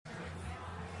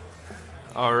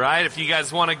All right, if you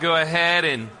guys want to go ahead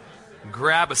and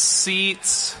grab a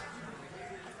seat,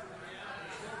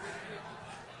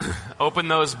 open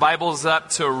those Bibles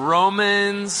up to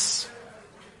Romans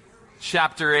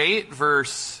chapter 8,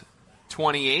 verse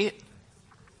 28.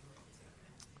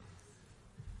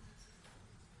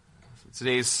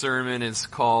 Today's sermon is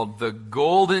called The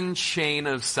Golden Chain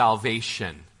of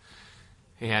Salvation.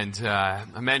 And I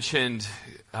mentioned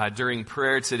during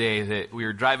prayer today that we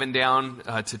were driving down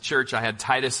to church. I had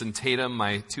Titus and Tatum,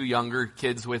 my two younger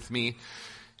kids, with me,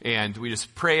 and we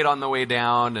just prayed on the way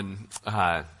down.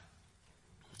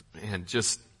 And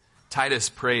just Titus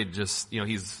prayed.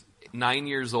 He's 9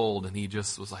 years old, and he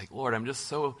just was like, "Lord, I'm just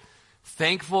so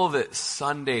thankful that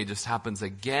Sunday just happens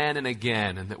again and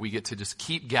again, and that we get to just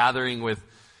keep gathering with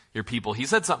your people." He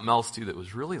said something else too that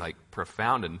was really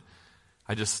profound, and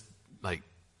I just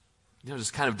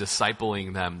just kind of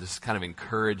discipling them, just kind of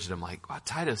encouraged them, "Wow,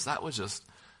 Titus, that was just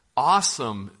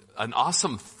awesome, an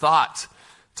awesome thought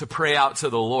to pray out to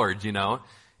the Lord,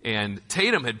 And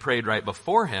Tatum had prayed right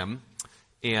before him,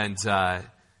 and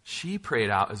she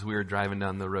prayed out as we were driving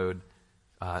down the road,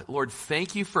 "Lord,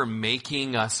 thank you for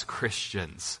making us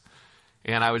Christians."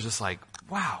 And I was just like,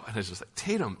 wow. And I was just like,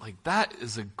 Tatum, that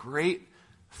is a great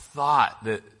thought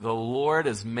that the Lord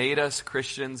has made us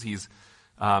Christians.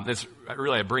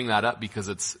 I bring that up because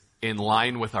it's in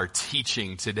line with our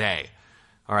teaching today.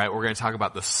 All right, we're going to talk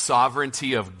about the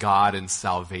sovereignty of God and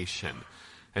salvation.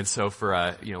 And so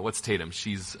for, what's Tatum?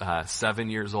 She's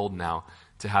 7 years old now.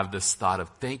 To have this thought of,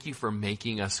 thank you for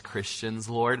making us Christians,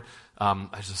 Lord. I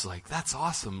was just like, that's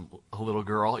awesome, little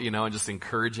girl, and just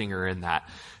encouraging her in that.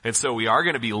 And so we are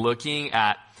going to be looking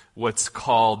at what's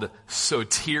called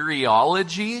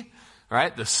soteriology,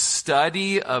 right? The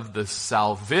study of the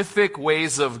salvific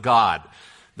ways of God,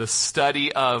 the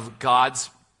study of God's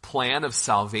plan of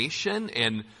salvation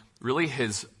and really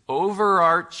his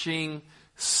overarching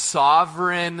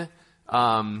sovereign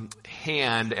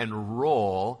hand and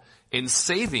role in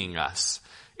saving us.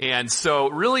 And so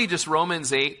really just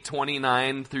Romans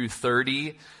 8:29 through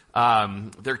 30,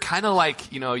 they're kind of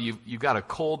like, you've got a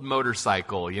cold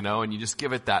motorcycle, and you just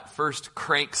give it that first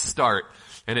crank start,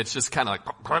 and it's just kind of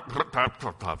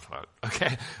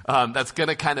okay? That's going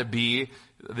to kind of be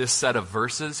this set of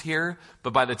verses here.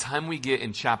 But by the time we get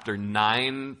in chapter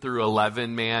 9 through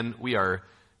 11, man, we got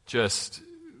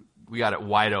it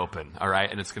wide open, all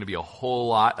right? And it's going to be a whole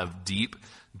lot of deep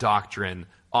doctrine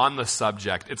on the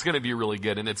subject. It's going to be really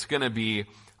good, and it's going to be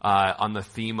on the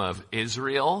theme of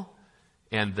Israel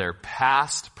and their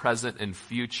past, present, and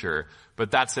future.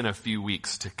 But that's in a few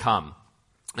weeks to come.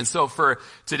 And so for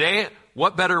today,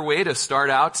 what better way to start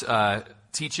out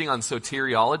teaching on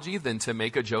soteriology than to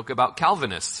make a joke about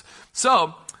Calvinists?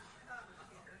 So,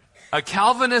 a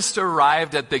Calvinist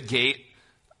arrived at the gate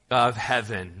of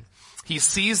heaven. He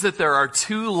sees that there are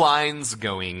two lines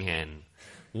going in.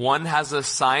 One has a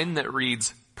sign that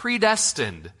reads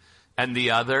predestined, and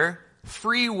the other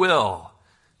free will.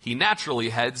 He naturally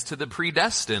heads to the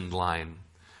predestined line.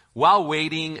 While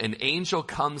waiting, an angel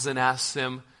comes and asks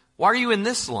him, "Why are you in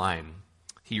this line?"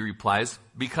 He replies,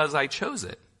 "Because I chose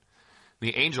it."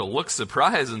 The angel looks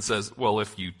surprised and says, "Well,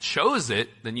 if you chose it,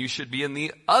 then you should be in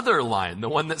the other line, the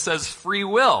one that says free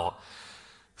will."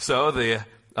 So the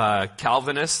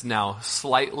Calvinist, now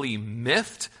slightly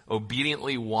miffed,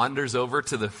 obediently wanders over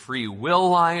to the free will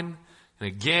line. And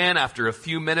again, after a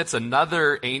few minutes,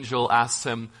 another angel asks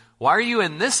him, "Why are you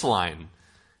in this line?"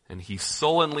 And he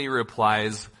sullenly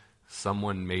replies,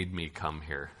 "Someone made me come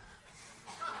here."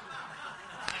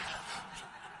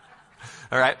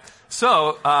 All right,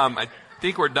 so I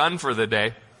think we're done for the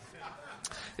day.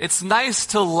 It's nice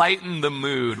to lighten the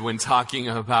mood when talking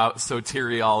about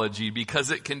soteriology because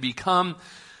it can become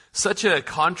such a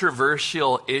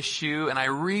controversial issue, and I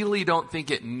really don't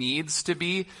think it needs to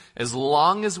be, as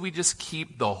long as we just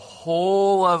keep the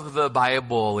whole of the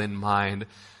Bible in mind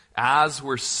as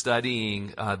we're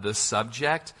studying the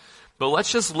subject. But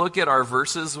let's just look at our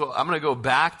verses. I'm going to go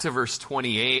back to verse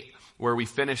 28, where we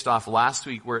finished off last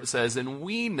week, where it says, "And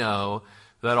we know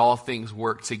that all things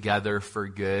work together for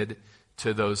good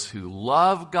to those who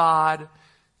love God,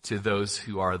 to those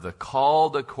who are the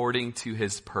called according to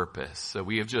his purpose." So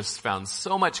we have just found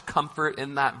so much comfort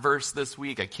in that verse this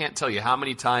week. I can't tell you how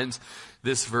many times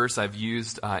this verse I've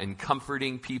used in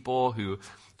comforting people who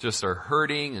just are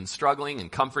hurting and struggling,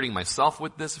 and comforting myself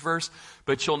with this verse.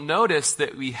 But you'll notice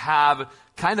that we have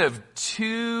kind of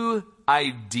two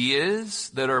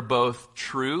ideas that are both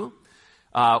true.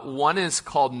 One is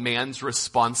called man's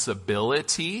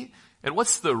responsibility. And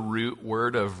what's the root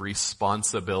word of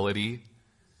responsibility?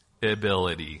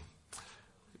 Ability.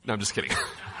 No, I'm just kidding.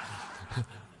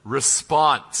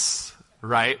 Response.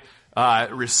 right?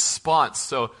 Response.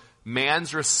 So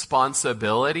man's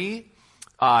responsibility,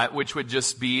 which would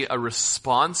just be a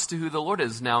response to who the Lord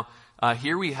is. Now,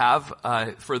 here we have,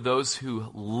 for those who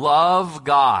love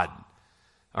God,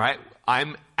 all right,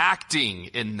 I'm acting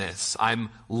in this. I'm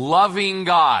loving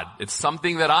God. It's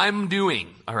something that I'm doing,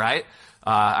 all right?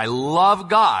 I love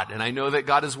God, and I know that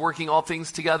God is working all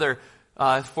things together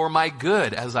for my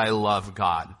good as I love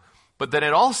God. But then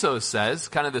it also says,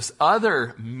 kind of this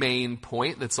other main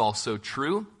point that's also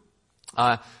true,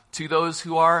 to those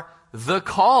who are the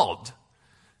called.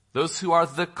 Those who are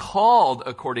the called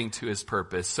according to his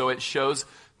purpose. So it shows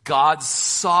God's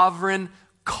sovereign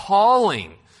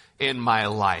calling in my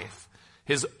life.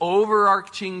 His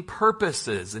overarching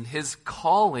purposes and his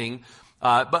calling,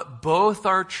 but both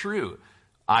are true.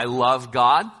 I love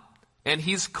God, and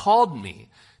he's called me.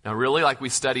 Now really, like we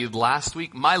studied last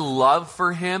week, my love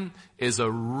for him is a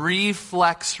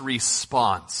reflex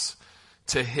response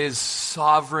to his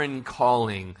sovereign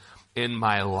calling in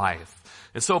my life.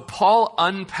 And so Paul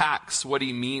unpacks what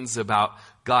he means about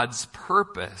God's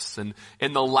purpose. And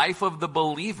in the life of the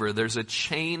believer, there's a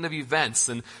chain of events.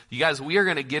 And you guys, we are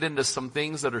going to get into some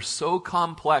things that are so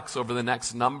complex over the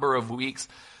next number of weeks.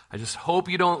 I just hope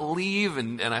you don't leave,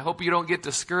 and I hope you don't get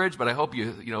discouraged, but I hope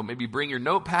you maybe bring your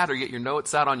notepad or get your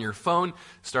notes out on your phone,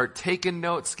 start taking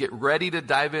notes, get ready to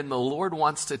dive in. The Lord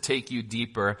wants to take you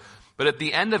deeper. But at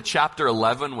the end of chapter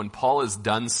 11, when Paul is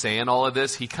done saying all of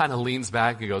this, he kind of leans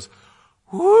back and goes,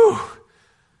 whoo!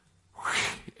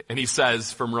 And he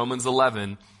says from Romans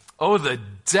 11, oh, the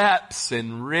depths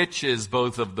and riches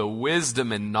both of the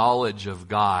wisdom and knowledge of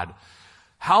God.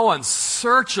 How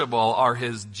unsearchable are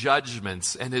his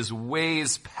judgments and his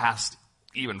ways past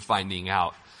even finding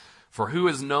out. For who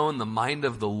has known the mind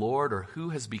of the Lord, or who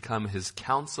has become his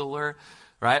counselor,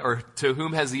 right? Or to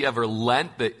whom has he ever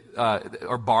lent that,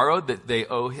 or borrowed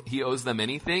that he owes them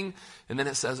anything? And then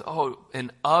it says, oh,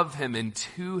 and of him and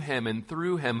to him and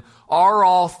through him are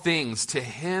all things. To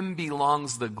him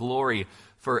belongs the glory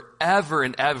forever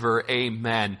and ever.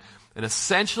 Amen. And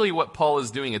essentially what Paul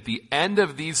is doing at the end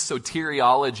of these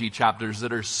soteriology chapters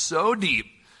that are so deep,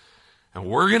 and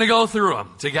we're going to go through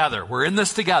them together. We're in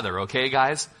this together, okay,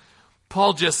 guys?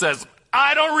 Paul just says,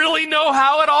 I don't really know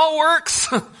how it all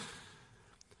works.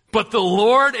 But the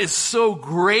Lord is so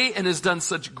great and has done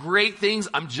such great things,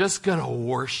 I'm just going to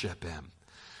worship him.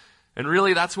 And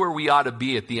really, that's where we ought to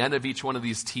be at the end of each one of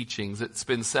these teachings. It's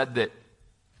been said that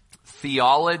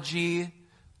theology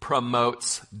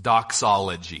promotes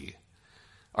doxology.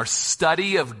 Our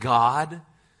study of God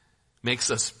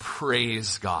makes us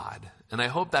praise God. And I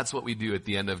hope that's what we do at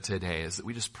the end of today, is that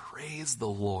we just praise the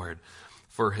Lord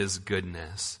for his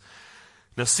goodness.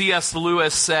 Now, C.S.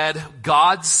 Lewis said,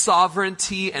 God's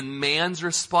sovereignty and man's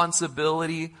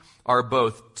responsibility are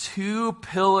both two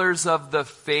pillars of the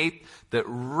faith that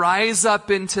rise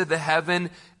up into the heaven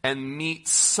and meet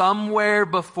somewhere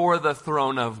before the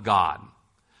throne of God.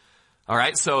 All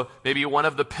right, so maybe one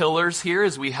of the pillars here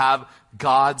is we have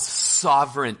God's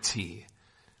sovereignty.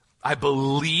 I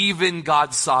believe in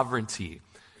God's sovereignty.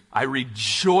 I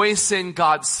rejoice in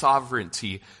God's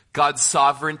sovereignty. God's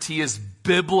sovereignty is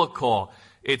biblical.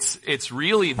 It's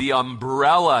really the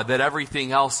umbrella that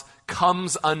everything else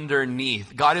comes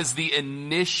underneath. God is the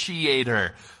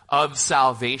initiator of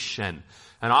salvation.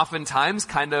 And oftentimes,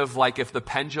 kind of like if the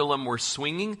pendulum were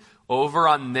swinging over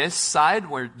on this side,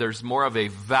 where there's more of a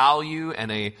value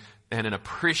and an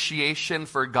appreciation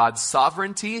for God's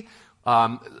sovereignty,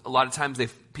 a lot of times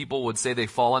people would say they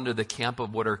fall under the camp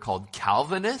of what are called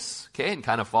Calvinists, okay, and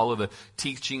kind of follow the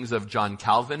teachings of John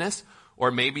Calvinist, or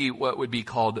maybe what would be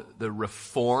called the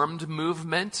Reformed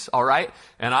movement, all right?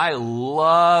 And I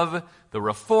love the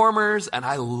Reformers, and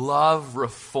I love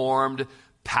Reformed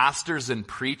pastors and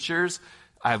preachers.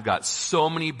 I've got so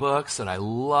many books that I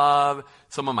love.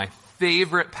 Some of my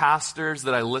favorite pastors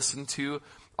that I listen to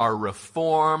are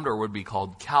Reformed or would be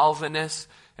called Calvinists,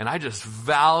 and I just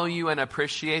value and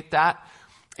appreciate that.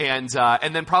 And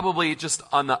then probably just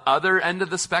on the other end of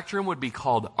the spectrum would be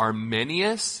called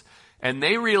Arminianists, and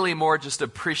they really more just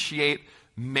appreciate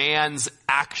man's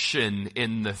action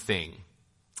in the thing.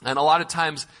 And a lot of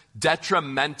times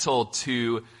detrimental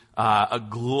to a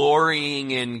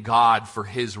glorying in God for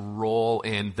his role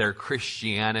in their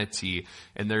Christianity,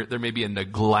 and there may be a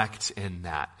neglect in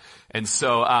that. And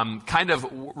so, kind of,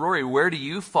 Rory, where do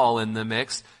you fall in the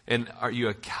mix? And are you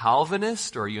a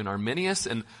Calvinist or are you an Arminianist?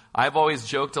 And I've always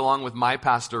joked along with my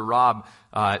pastor, Rob,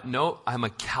 no, I'm a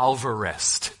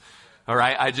Calvarist. All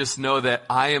right, I just know that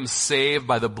I am saved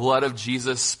by the blood of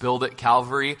Jesus spilled at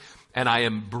Calvary, and I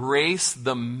embrace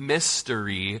the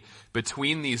mystery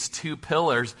between these two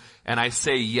pillars, and I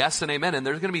say yes and amen. And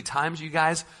there's going to be times, you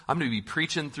guys, I'm going to be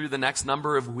preaching through the next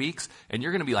number of weeks, and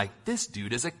you're going to be like, this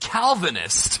dude is a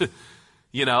Calvinist,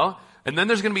 you know? And then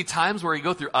there's going to be times where you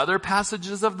go through other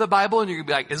passages of the Bible, and you're going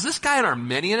to be like, is this guy an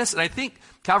Arminianist? And I think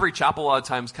Calvary Chapel a lot of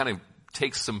times kind of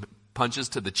takes some punches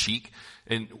to the cheek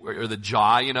or the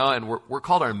jaw, you know, and we're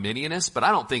called Arminianists, but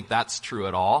I don't think that's true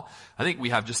at all. I think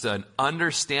we have just an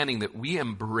understanding that we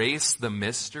embrace the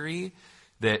mystery,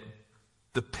 that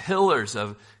the pillars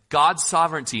of God's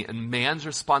sovereignty and man's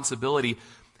responsibility,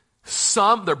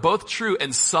 they're both true,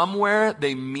 and somewhere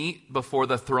they meet before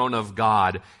the throne of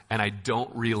God, and I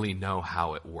don't really know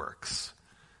how it works.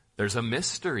 There's a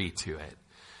mystery to it.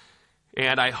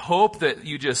 And I hope that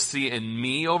you just see in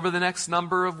me over the next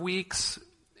number of weeks,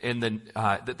 and then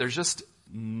that there's just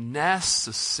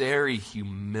necessary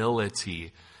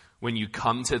humility when you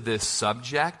come to this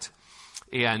subject,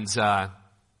 and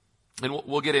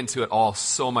we'll get into it all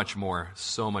so much more,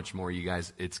 you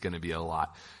guys. It's going to be a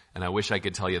lot, and I wish I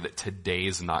could tell you that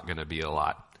today's not going to be a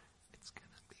lot. It's going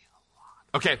to be a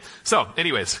lot. Okay, so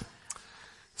anyways,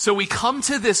 so we come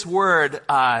to this word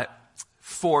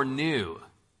foreknew.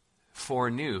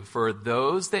 Foreknew, for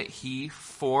those that he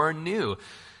foreknew.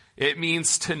 It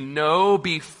means to know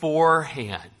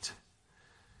beforehand.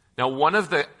 Now, one of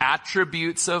the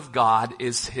attributes of God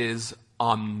is his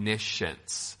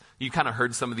omniscience. You kind of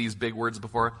heard some of these big words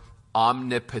before.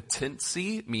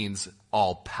 Omnipotency means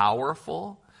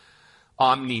all-powerful.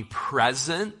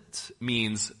 Omnipresent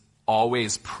means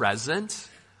always present.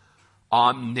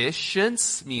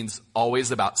 Omniscience means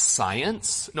always about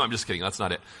science. No, I'm just kidding. That's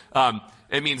not it.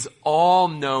 It means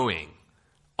all-knowing.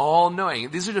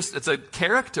 All-knowing. It's a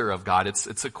character of God.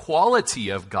 It's a quality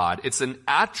of God. It's an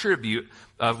attribute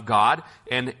of God.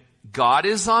 And God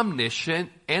is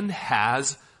omniscient and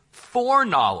has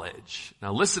foreknowledge.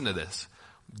 Now listen to this.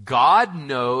 God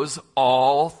knows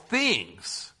all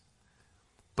things,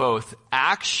 both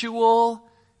actual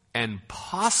and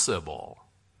possible,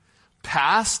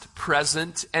 past,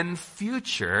 present, and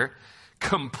future,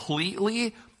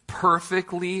 completely,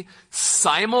 perfectly,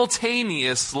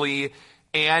 simultaneously,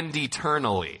 and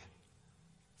eternally.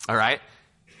 All right?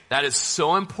 That is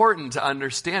so important to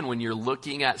understand when you're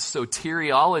looking at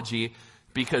soteriology,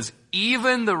 because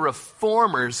even the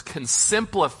reformers can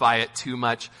simplify it too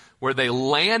much, where they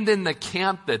land in the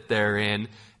camp that they're in,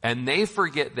 and they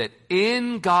forget that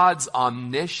in God's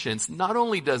omniscience, not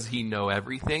only does he know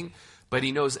everything, but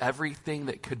he knows everything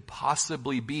that could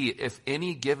possibly be if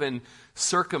any given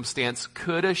circumstance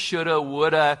coulda, shoulda,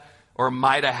 woulda, or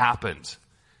mighta happened.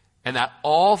 And that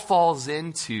all falls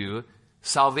into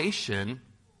salvation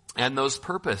and those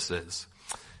purposes.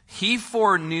 He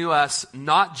foreknew us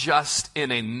not just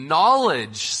in a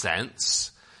knowledge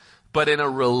sense, but in a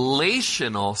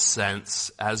relational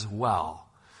sense as well.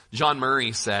 John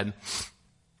Murray said,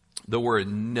 the word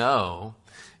know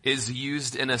is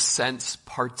used in a sense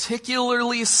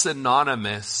particularly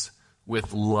synonymous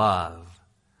with love.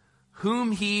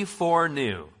 Whom he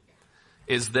foreknew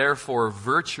is therefore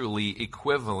virtually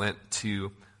equivalent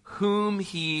to whom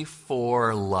he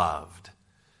foreloved.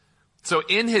 So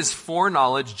in his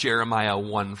foreknowledge, Jeremiah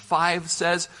 1:5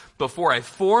 says, before I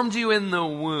formed you in the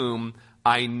womb,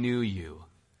 I knew you.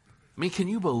 I mean, can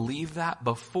you believe that?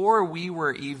 Before we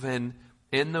were even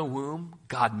in the womb,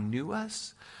 God knew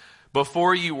us.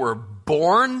 Before you were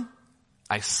born,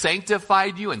 I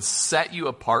sanctified you and set you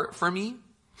apart for me.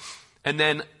 And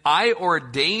then I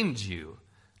ordained you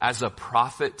as a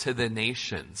prophet to the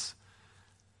nations.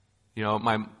 You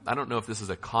know, I don't know if this is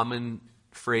a common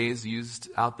phrase used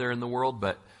out there in the world,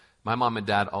 but my mom and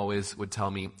dad always would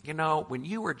tell me, you know, when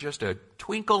you were just a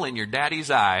twinkle in your daddy's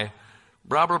eye,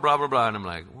 blah, blah, blah, blah, blah. And I'm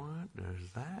like, what does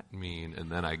that mean? And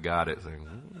then I got it saying,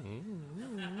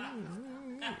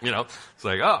 you know, it's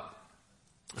like, oh,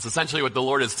 it's essentially what the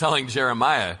Lord is telling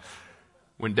Jeremiah.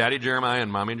 When Daddy Jeremiah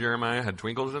and Mommy Jeremiah had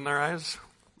twinkles in their eyes,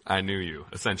 I knew you,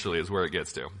 essentially, is where it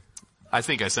gets to. I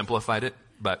think I simplified it,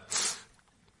 but...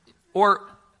 Or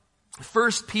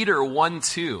 1 Peter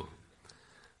 1:2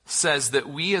 says that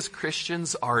we as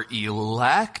Christians are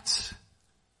elect,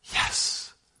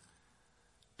 yes,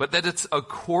 but that it's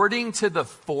according to the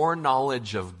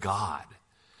foreknowledge of God.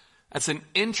 That's an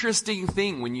interesting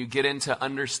thing when you get into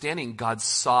understanding God's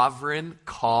sovereign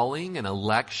calling and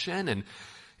election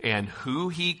and who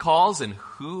he calls and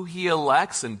who he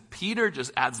elects. And Peter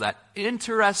just adds that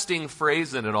interesting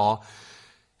phrase in it all,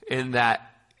 in that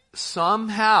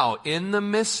somehow in the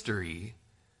mystery,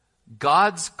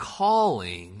 God's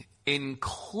calling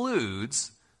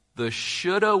includes the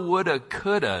shoulda, woulda,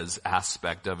 couldas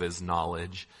aspect of his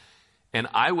knowledge, And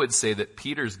I would say that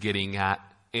Peter's getting at,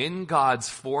 in God's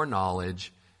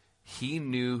foreknowledge, he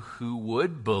knew who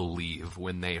would believe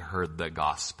when they heard the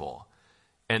gospel.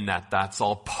 And that's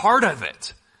all part of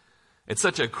it. It's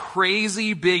such a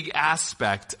crazy big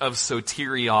aspect of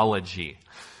soteriology.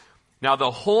 Now,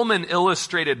 the Holman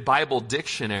Illustrated Bible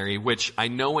Dictionary, which I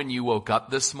know when you woke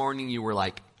up this morning, you were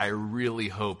like, I really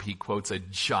hope he quotes a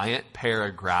giant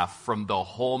paragraph from the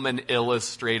Holman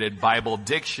Illustrated Bible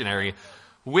Dictionary,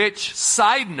 which,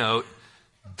 side note,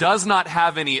 does not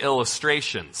have any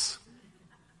illustrations.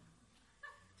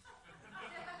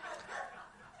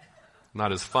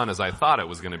 Not as fun as I thought it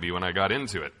was going to be when I got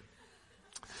into it.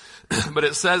 But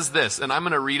it says this, and I'm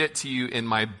going to read it to you in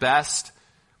my best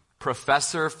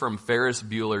Professor from Ferris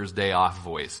Bueller's Day Off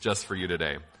voice, just for you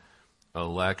today.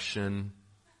 Election,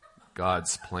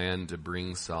 God's plan to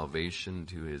bring salvation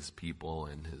to his people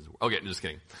and his... Okay, just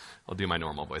kidding. I'll do my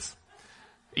normal voice.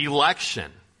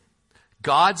 Election,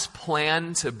 God's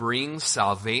plan to bring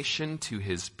salvation to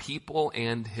his people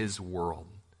and his world.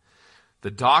 The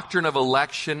doctrine of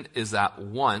election is at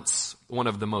once one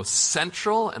of the most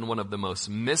central and one of the most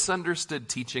misunderstood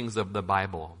teachings of the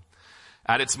Bible.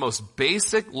 At its most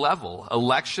basic level,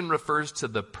 election refers to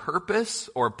the purpose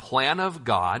or plan of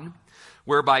God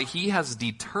whereby he has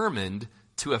determined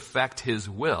to effect his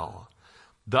will.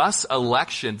 Thus,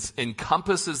 election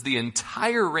encompasses the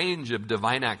entire range of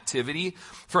divine activity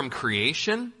from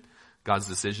creation, God's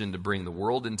decision to bring the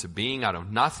world into being out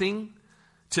of nothing,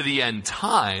 to the end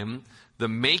time, the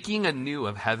making anew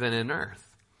of heaven and earth.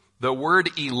 The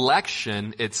word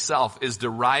election itself is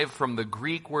derived from the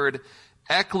Greek word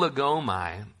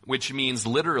eklogomai, which means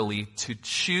literally to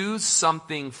choose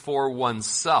something for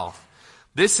oneself.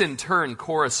 This in turn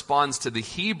corresponds to the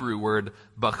Hebrew word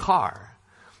bachar.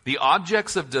 The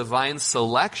objects of divine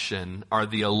selection are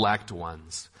the elect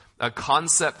ones, a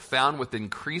concept found with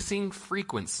increasing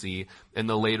frequency in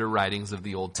the later writings of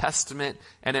the Old Testament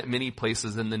and at many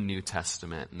places in the New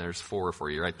Testament. And there's 4 for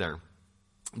you right there.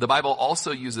 The Bible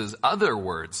also uses other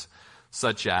words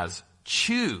such as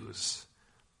choose,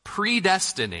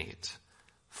 predestinate,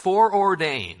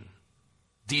 foreordain,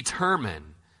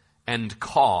 determine, and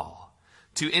call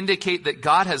to indicate that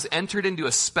God has entered into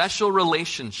a special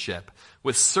relationship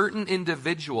with certain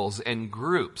individuals and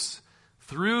groups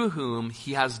through whom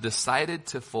he has decided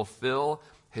to fulfill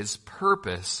his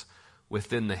purpose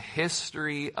within the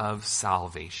history of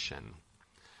salvation.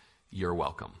 You're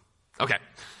welcome. Okay.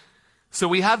 So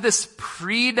we have this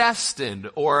predestined,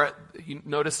 or you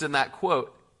noticed in that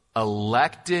quote,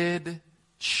 elected,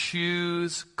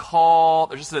 choose, call.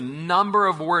 There's just a number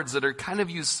of words that are kind of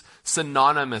used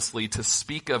synonymously to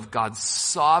speak of God's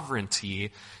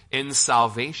sovereignty in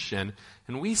salvation.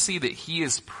 And we see that he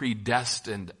is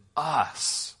predestined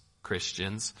us,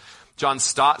 Christians. John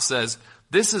Stott says,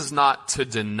 this is not to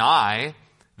deny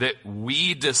that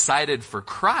we decided for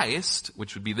Christ,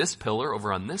 which would be this pillar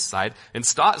over on this side. And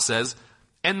Stott says,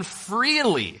 and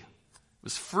freely, it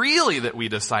was freely that we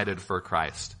decided for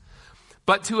Christ.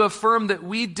 But to affirm that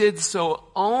we did so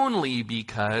only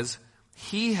because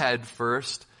he had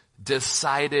first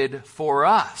decided for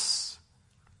us.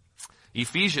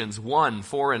 Ephesians 1,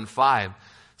 4 and 5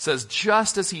 says,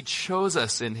 just as he chose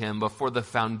us in him before the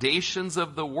foundations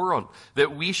of the world,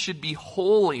 that we should be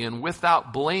holy and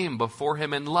without blame before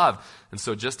him in love. And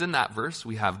so just in that verse,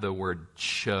 we have the word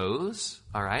chose,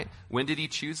 all right? When did he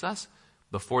choose us?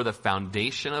 Before the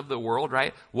foundation of the world,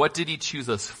 right? What did he choose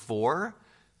us for?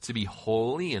 To be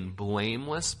holy and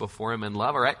blameless before him in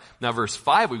love, all right? Now verse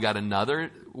 5, we've got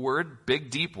another word, big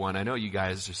deep one. I know you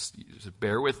guys just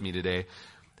bear with me today.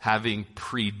 Having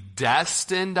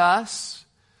predestined us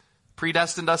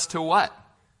to what?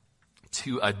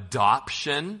 To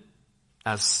adoption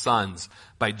as sons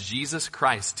by Jesus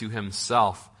Christ to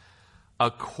himself,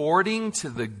 according to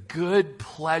the good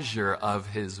pleasure of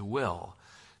his will.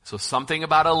 So something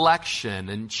about election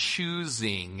and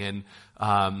choosing and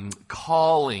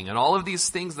calling and all of these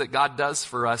things that God does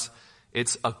for us,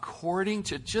 it's according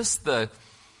to just the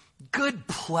good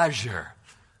pleasure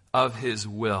of his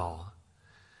will.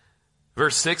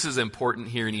 Verse 6 is important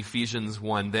here in Ephesians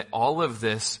 1, that all of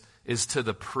this is to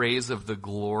the praise of the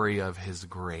glory of his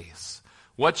grace.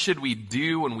 What should we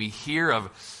do when we hear of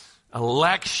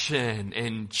election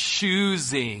and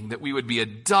choosing, that we would be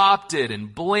adopted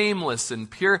and blameless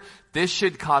and pure? This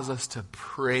should cause us to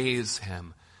praise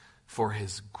him for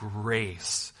his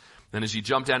grace. Then as you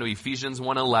jump down to Ephesians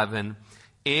 1:11,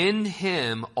 in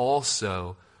him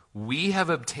also we have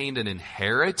obtained an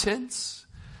inheritance,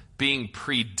 being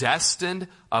predestined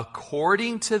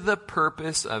according to the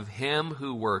purpose of him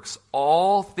who works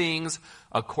all things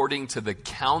according to the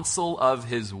counsel of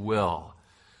his will.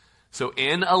 So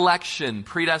in election,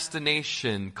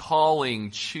 predestination,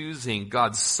 calling, choosing,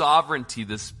 God's sovereignty,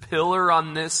 this pillar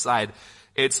on this side,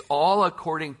 it's all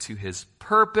according to his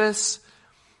purpose,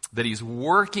 that he's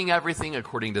working everything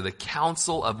according to the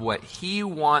counsel of what he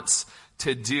wants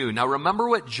to do. Now remember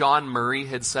what John Murray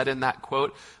had said in that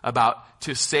quote about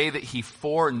to say that he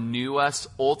foreknew us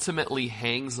ultimately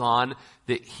hangs on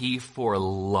that he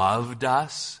foreloved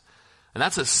us. And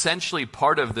that's essentially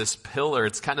part of this pillar.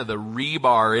 It's kind of the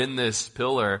rebar in this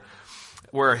pillar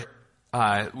where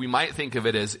we might think of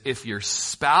it as if your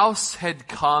spouse had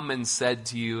come and said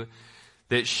to you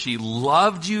that she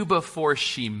loved you before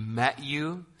she met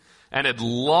you and had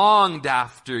longed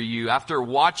after you, after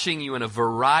watching you in a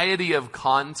variety of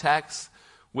contexts,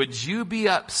 would you be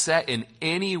upset in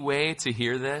any way to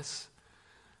hear this?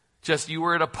 Just you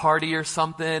were at a party or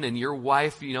something and your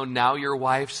wife, now your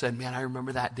wife said, man, I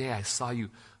remember that day I saw you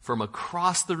from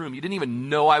across the room. You didn't even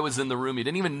know I was in the room. You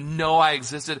didn't even know I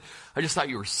existed. I just thought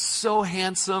you were so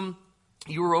handsome.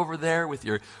 You were over there with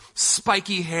your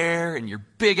spiky hair and your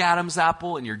big Adam's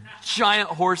apple and your giant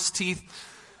horse teeth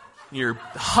and your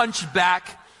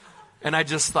hunchback. And I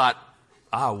just thought,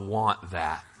 I want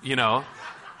that,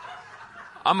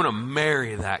 I'm going to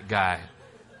marry that guy.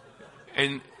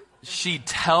 And she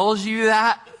tells you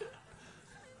that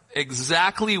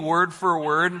exactly word for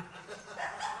word.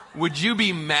 Would you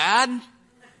be mad?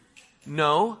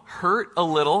 No. Hurt a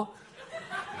little.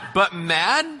 But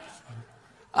mad?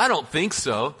 I don't think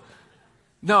so.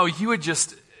 No, you would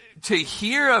just, to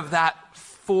hear of that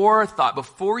forethought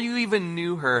before you even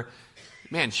knew her,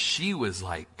 man, she was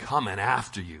like coming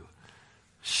after you.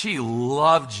 She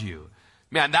loved you.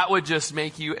 Man, that would just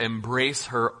make you embrace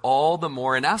her all the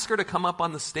more and ask her to come up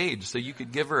on the stage so you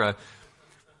could give her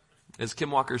as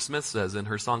Kim Walker Smith says in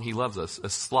her song, He Loves Us, a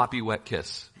sloppy wet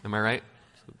kiss. Am I right?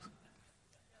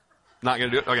 Not going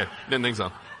to do it? Okay, didn't think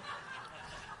so.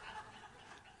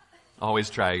 Always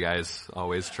try, guys.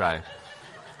 Always try.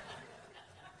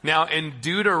 Now, in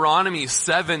Deuteronomy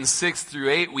 7, 6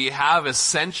 through 8, we have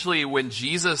essentially when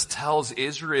Jesus tells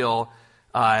Israel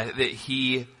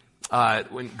that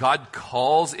when God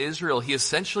calls Israel, he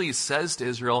essentially says to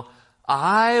Israel,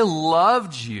 I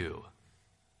loved you.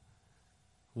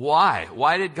 Why?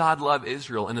 Why did God love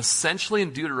Israel? And essentially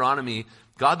in Deuteronomy,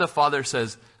 God the Father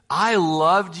says, I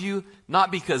loved you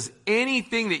not because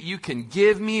anything that you can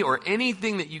give me or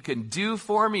anything that you can do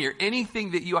for me or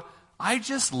anything that you are. I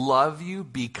just love you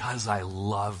because I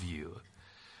love you.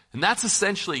 And that's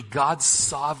essentially God's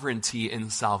sovereignty in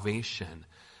salvation.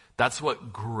 That's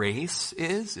what grace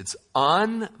is. It's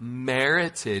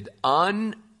unmerited,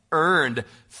 unearned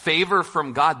favor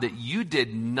from God that you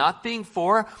did nothing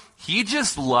for. He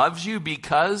just loves you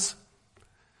because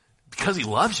he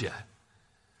loves you.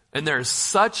 And there's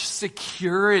such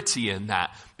security in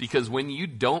that because when you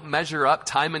don't measure up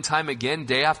time and time again,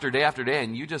 day after day after day,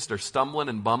 and you just are stumbling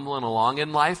and bumbling along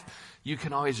in life, you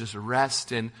can always just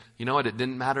rest in, you know what, it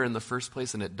didn't matter in the first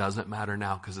place and it doesn't matter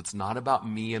now because it's not about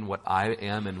me and what I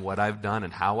am and what I've done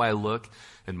and how I look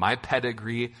and my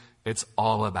pedigree. It's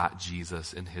all about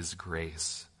Jesus and his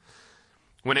grace.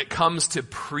 When it comes to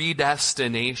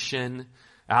predestination,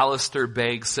 Alistair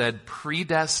Begg said,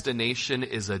 predestination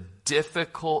is a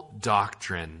difficult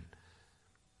doctrine.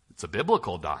 It's a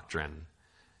biblical doctrine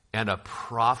and a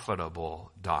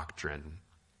profitable doctrine.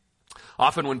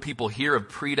 Often when people hear of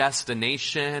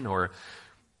predestination or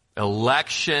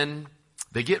election,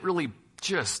 they get really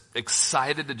just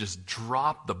excited to just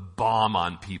drop the bomb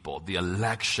on people, the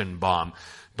election bomb.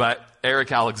 But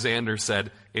Eric Alexander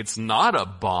said, it's not a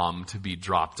bomb to be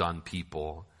dropped on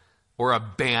people or a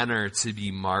banner to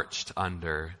be marched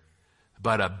under,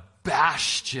 but a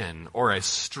bastion or a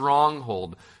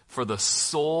stronghold for the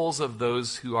souls of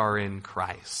those who are in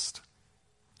Christ.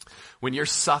 When you're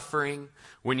suffering,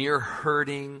 when you're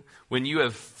hurting, when you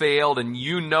have failed and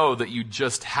you know that you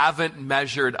just haven't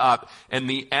measured up and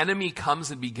the enemy comes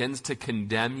and begins to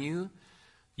condemn you,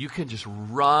 you can just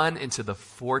run into the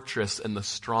fortress and the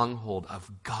stronghold of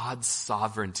God's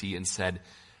sovereignty and said,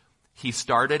 he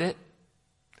started it,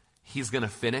 he's going to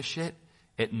finish it.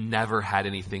 It never had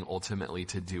anything ultimately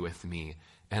to do with me.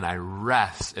 And I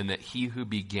rest in that he who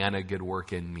began a good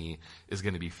work in me is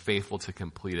going to be faithful to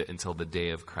complete it until the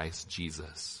day of Christ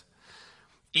Jesus.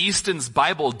 Easton's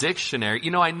Bible Dictionary.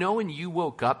 I know when you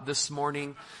woke up this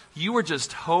morning, you were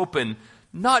just hoping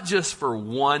not just for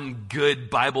one good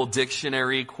Bible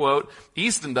dictionary quote.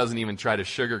 Easton doesn't even try to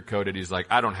sugarcoat it. He's like,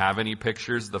 I don't have any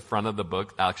pictures. The front of the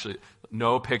book, actually,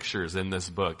 no pictures in this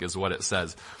book is what it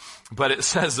says. But it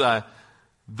says,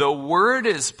 the word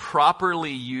is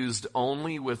properly used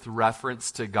only with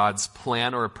reference to God's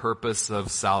plan or purpose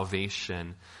of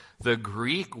salvation. The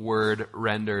Greek word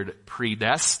rendered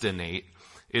predestinate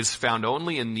is found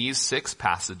only in these 6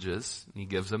 passages. He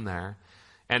gives them there.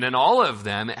 And in all of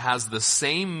them, it has the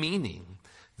same meaning.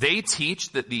 They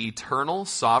teach that the eternal,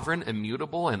 sovereign,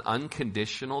 immutable, and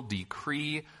unconditional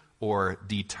decree or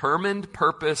determined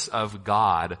purpose of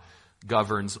God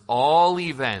governs all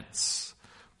events.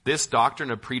 This doctrine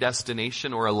of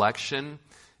predestination or election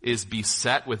is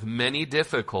beset with many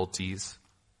difficulties.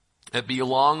 It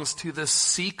belongs to the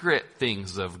secret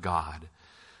things of God.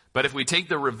 But if we take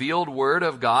the revealed word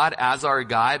of God as our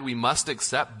guide, we must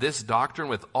accept this doctrine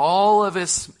with all of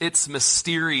its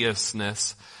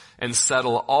mysteriousness and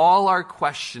settle all our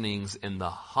questionings in the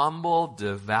humble,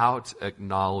 devout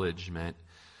acknowledgement.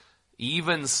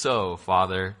 Even so,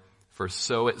 Father, for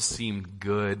so it seemed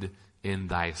good in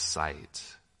thy sight.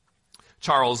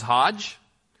 Charles Hodge,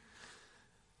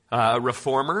 a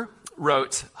reformer,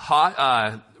 wrote,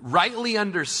 rightly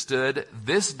understood,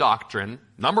 this doctrine,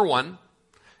 number 1,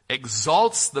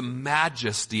 exalts the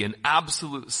majesty and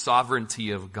absolute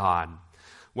sovereignty of God,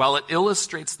 while it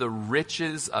illustrates the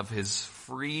riches of his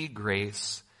free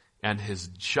grace and his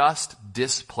just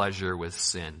displeasure with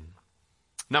sin.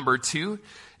 Number 2,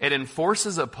 it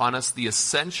enforces upon us the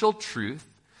essential truth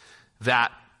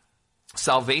that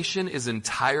salvation is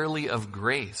entirely of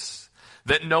grace,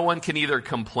 that no one can either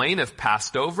complain if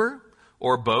passed over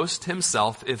or boast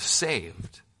himself if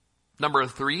saved. Number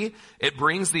 3, it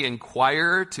brings the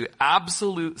inquirer to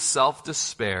absolute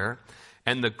self-despair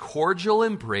and the cordial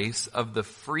embrace of the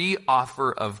free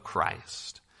offer of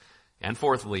Christ. And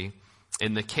fourthly,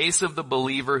 in the case of the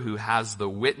believer who has the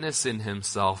witness in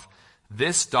himself,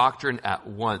 this doctrine at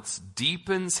once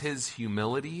deepens his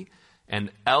humility and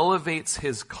elevates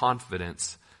his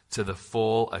confidence to the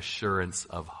full assurance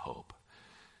of hope.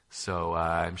 So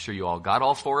I'm sure you all got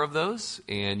all 4 of those,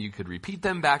 and you could repeat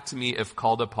them back to me if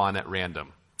called upon at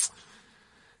random.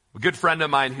 A good friend of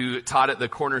mine who taught at the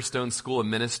Cornerstone School of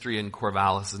Ministry in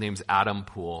Corvallis, his name's Adam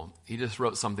Poole. He just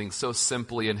wrote something so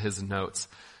simply in his notes,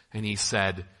 and he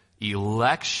said,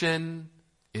 election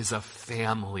is a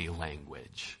family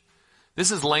language.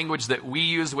 This is language that we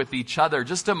use with each other,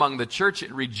 just among the church,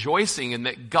 rejoicing in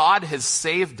that God has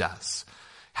saved us.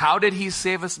 How did he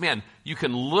save us? Man, you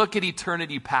can look at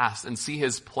eternity past and see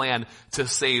his plan to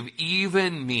save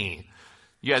even me.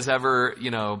 You guys ever,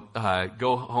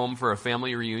 go home for a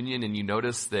family reunion and you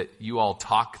notice that you all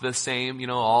talk the same,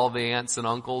 all the aunts and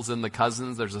uncles and the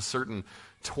cousins, there's a certain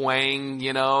twang,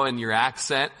 in your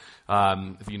accent.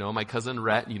 If you know my cousin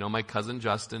Rhett, you know my cousin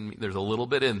Justin, there's a little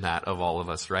bit in that of all of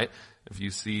us, right? If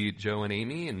you see Joe and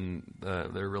Amy and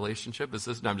their relationship,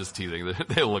 no, I'm just teasing.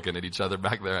 They're looking at each other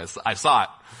back there. I saw it.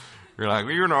 You're like,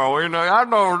 I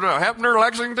know, Hefner,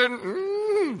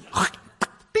 Lexington.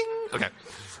 Ding. Okay.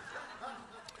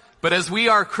 But as we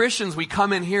are Christians, we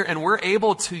come in here and we're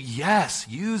able to,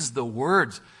 use the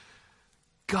words,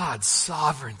 God's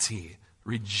sovereignty,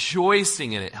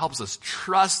 rejoicing in it, helps us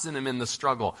trust in him in the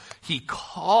struggle. He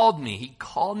called me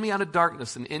out of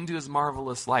darkness and into his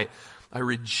marvelous light. I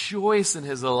rejoice in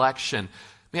his election.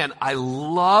 Man, I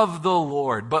love the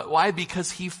Lord. But why?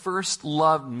 Because he first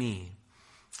loved me.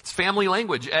 It's family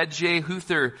language. Ed J.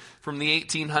 Huther from the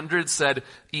 1800s said,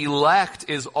 elect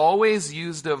is always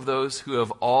used of those who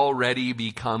have already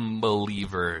become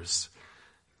believers,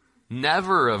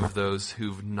 never of those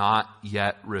who've not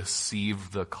yet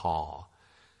received the call.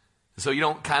 So you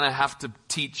don't kind of have to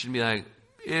teach and be like,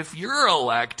 if you're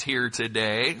elect here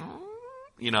today,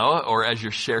 or as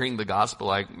you're sharing the gospel,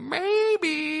 like,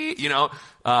 maybe,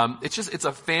 it's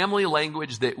a family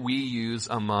language that we use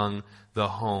among the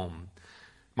home.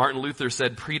 Martin Luther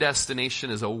said, predestination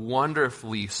is a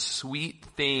wonderfully sweet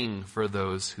thing for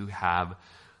those who have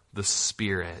the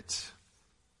Spirit.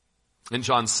 And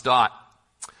John Stott,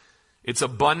 it's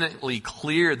abundantly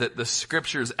clear that the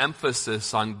Scripture's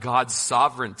emphasis on God's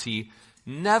sovereignty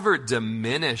never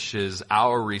diminishes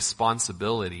our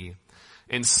responsibility.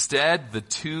 Instead, the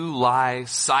two lie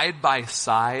side by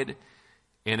side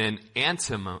in an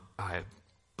antinomy. I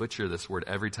butcher this word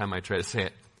every time I try to say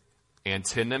it.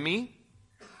 Antinomy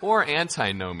or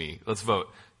antinomy? Let's vote.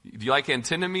 Do you like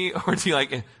antinomy or do you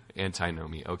like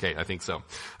antinomy? Okay, I think so. All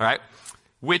right.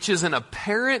 Which is an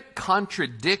apparent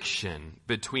contradiction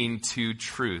between two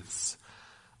truths.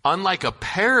 Unlike a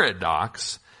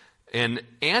paradox, an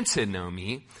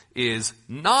antinomy is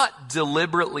not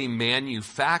deliberately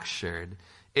manufactured.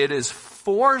 It is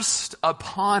forced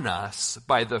upon us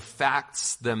by the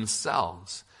facts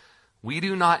themselves. We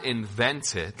do not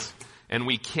invent it, and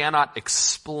we cannot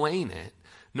explain it,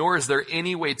 nor is there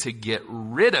any way to get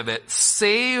rid of it,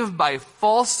 save by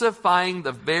falsifying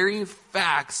the very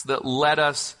facts that led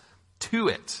us to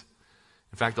it.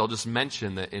 In fact, I'll just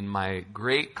mention that in my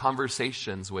great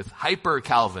conversations with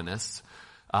hyper-Calvinists,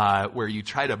 where you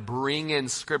try to bring in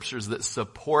scriptures that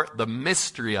support the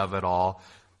mystery of it all,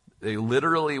 they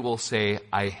literally will say,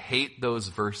 I hate those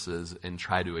verses, and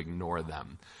try to ignore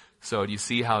them. So do you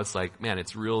see how it's like, man,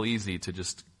 it's real easy to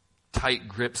just tight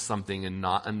grip something and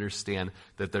not understand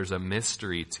that there's a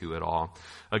mystery to it all.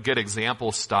 A good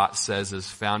example, Stott says, is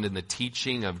found in the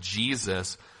teaching of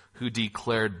Jesus, who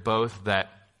declared both that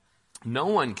no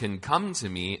one can come to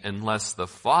me unless the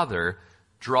Father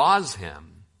draws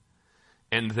him,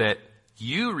 and that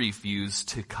you refuse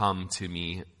to come to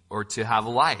me or to have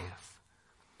life.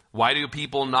 Why do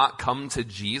people not come to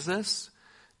Jesus?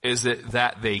 Is it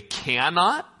that they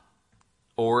cannot,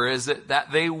 or is it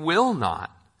that they will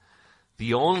not?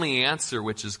 The only answer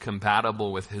which is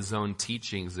compatible with his own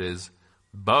teachings is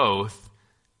both,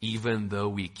 even though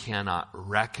we cannot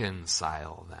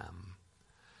reconcile them.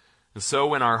 And so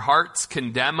when our hearts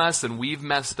condemn us and we've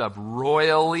messed up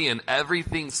royally and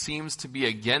everything seems to be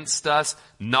against us,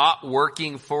 not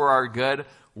working for our good,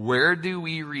 where do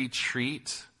we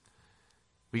retreat?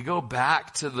 We go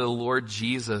back to the Lord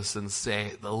Jesus and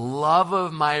say, the love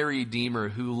of my Redeemer,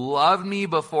 who loved me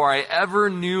before I ever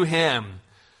knew him,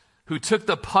 who took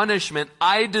the punishment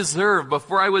I deserved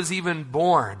before I was even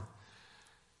born.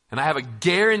 And I have a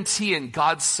guarantee in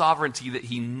God's sovereignty that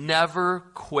he never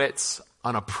quits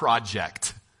on a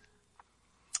project.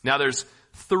 Now there's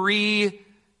 3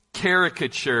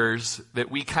 caricatures that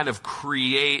we kind of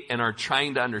create and are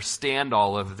trying to understand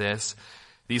all of this.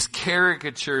 These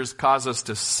caricatures cause us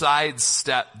to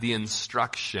sidestep the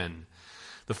instruction.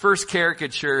 The first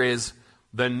caricature is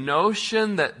the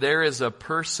notion that there is a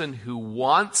person who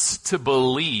wants to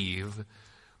believe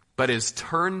but is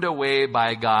turned away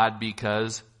by God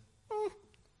because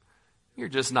you're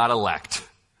just not elect.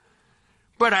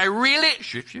 But I really,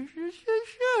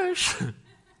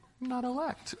 not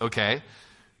elect. Okay.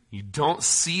 You don't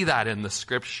see that in the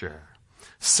scripture.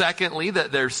 Secondly,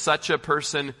 that there's such a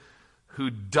person who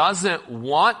doesn't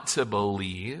want to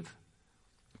believe,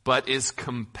 but is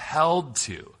compelled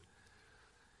to.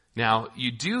 Now,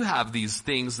 you do have these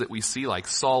things that we see like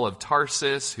Saul of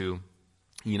Tarsus, who,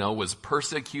 was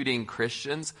persecuting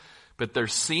Christians, but there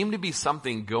seemed to be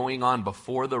something going on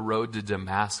before the road to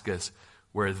Damascus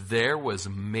where there was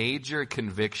major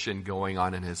conviction going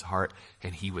on in his heart,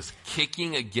 and he was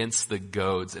kicking against the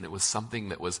goads, and it was something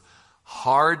that was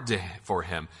hard for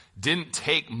him. Didn't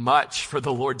take much for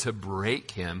the Lord to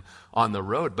break him on the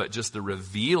road, but just the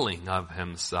revealing of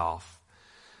himself.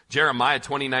 Jeremiah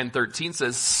 29:13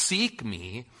 says, seek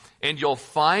me, and you'll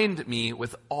find me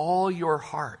with all your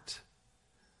heart.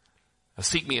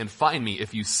 Seek me and find me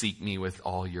if you seek me with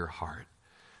all your heart.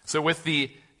 So with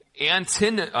the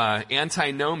antinomy, I'm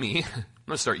going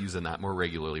to start using that more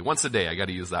regularly. Once a day, I got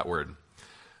to use that word.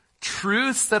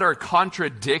 Truths that are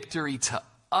contradictory to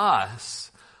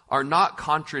us are not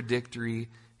contradictory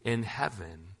in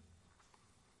heaven.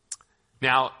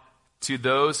 Now, to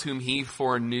those whom he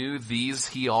foreknew, these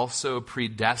he also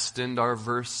predestined, our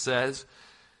verse says.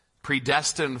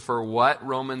 Predestined for what?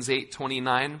 Romans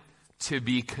 8:29. To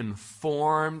be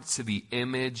conformed to the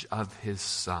image of his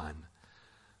Son.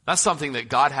 That's something that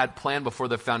God had planned before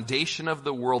the foundation of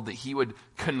the world, that he would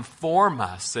conform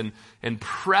us and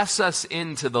press us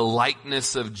into the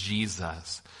likeness of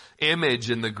Jesus. Image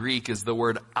in the Greek is the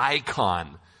word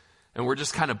icon. And we're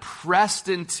just kind of pressed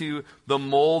into the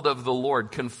mold of the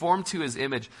Lord, conformed to his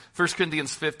image. 1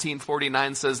 Corinthians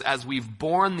 15:49 says, as we've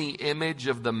borne the image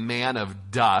of the man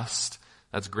of dust,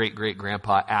 that's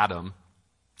great-great-grandpa Adam,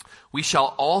 we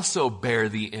shall also bear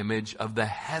the image of the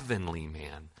heavenly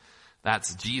man.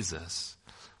 That's Jesus.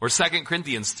 Or 2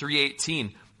 Corinthians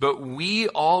 3:18, but we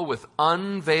all with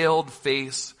unveiled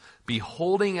face,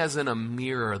 beholding as in a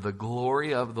mirror the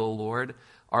glory of the Lord,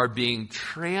 are being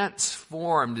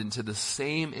transformed into the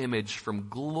same image from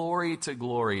glory to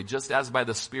glory, just as by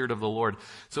the Spirit of the Lord.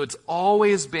 So it's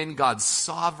always been God's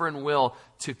sovereign will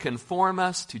to conform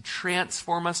us, to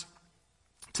transform us,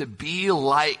 to be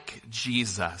like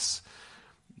Jesus,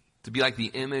 to be like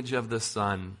the image of the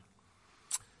Son.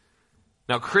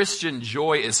 Now, Christian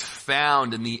joy is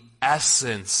found in the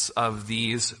essence of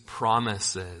these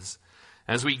promises.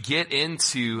 As we get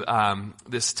into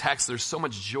this text, there's so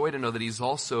much joy to know that he's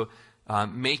also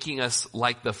making us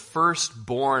like the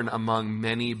firstborn among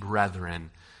many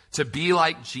brethren. To be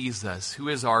like Jesus, who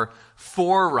is our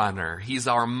forerunner. He's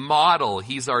our model.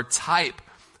 He's our type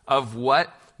of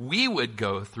what we would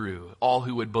go through, all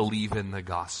who would believe in the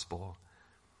gospel.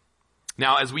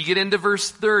 Now, as we get into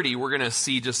verse 30, we're going to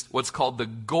see just what's called the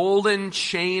golden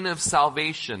chain of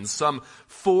salvation, some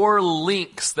 4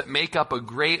 links that make up a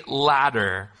great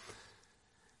ladder.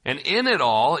 And in it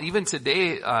all, even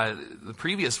today, the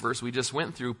previous verse we just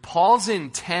went through, Paul's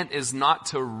intent is not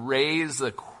to raise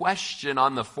a question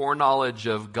on the foreknowledge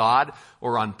of God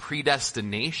or on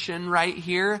predestination right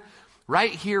here.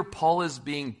 Right here, Paul is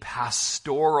being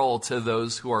pastoral to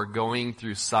those who are going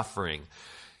through suffering.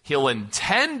 He'll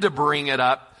intend to bring it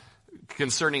up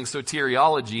concerning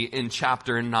soteriology in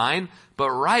chapter 9, but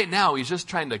right now he's just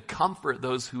trying to comfort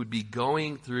those who would be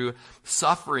going through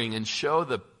suffering and show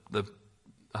the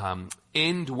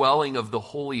indwelling of the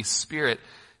Holy Spirit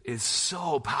is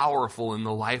so powerful in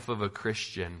the life of a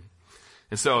Christian.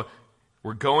 And so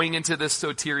we're going into this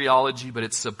soteriology, but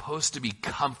it's supposed to be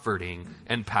comforting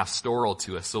and pastoral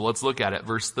to us. So let's look at it.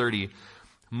 Verse 30.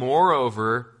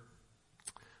 Moreover,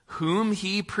 whom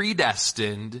he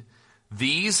predestined,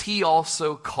 these he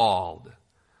also called.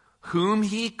 Whom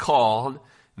he called,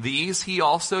 these he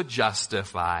also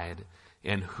justified.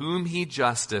 And whom he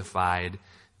justified,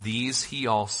 these he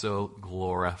also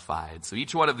glorified. So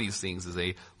each one of these things is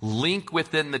a link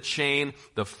within the chain.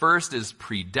 The first is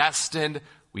predestined.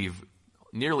 We've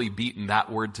nearly beaten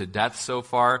that word to death so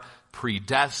far.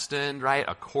 Predestined, right?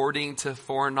 According to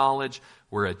foreknowledge.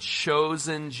 We're a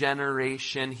chosen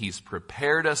generation. He's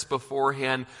prepared us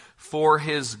beforehand for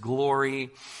his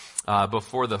glory.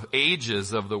 Before the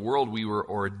ages of the world, we were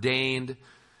ordained.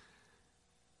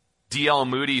 D.L.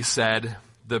 Moody said,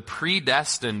 the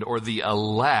predestined or the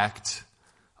elect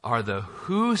are the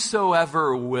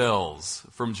whosoever wills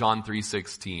from John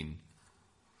 3:16.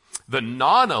 The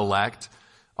non-elect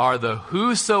are the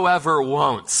whosoever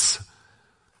won'ts.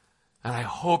 And I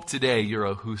hope today you're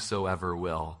a whosoever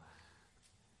will.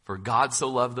 For God so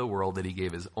loved the world that he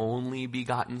gave his only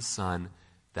begotten Son,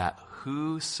 that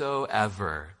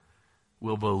whosoever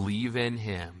will believe in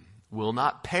him will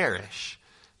not perish,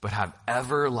 but have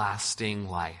everlasting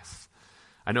life.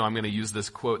 I know I'm going to use this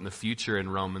quote in the future in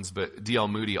Romans, but D.L.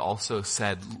 Moody also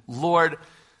said, Lord,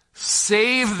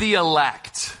 save the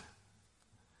elect,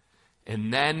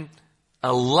 and then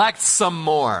elect some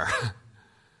more.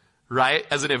 Right?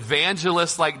 As an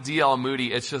evangelist like D.L.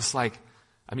 Moody, it's just like,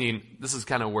 I mean, this is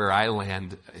kind of where I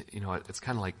land. You know, it's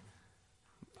kind of like,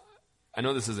 I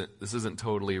know this isn't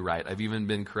totally right. I've even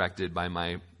been corrected by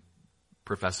my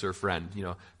professor friend, you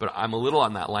know, but I'm a little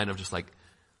on that line of just like,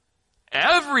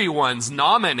 everyone's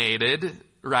nominated,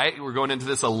 right? We're going into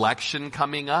this election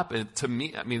coming up, and to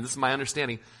me, I mean, this is my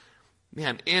understanding.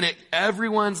 Man, in it,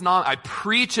 I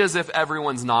preach as if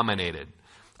everyone's nominated.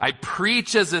 I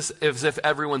preach as if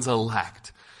everyone's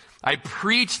elect. I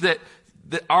preach that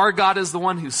our God is the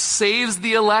one who saves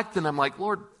the elect, and I'm like,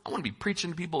 Lord, I want to be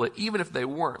preaching to people that even if they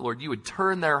weren't, Lord, you would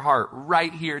turn their heart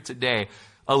right here today.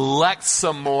 Elect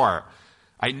some more.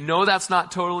 I know that's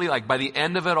not totally, like, by the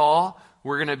end of it all,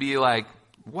 we're going to be like,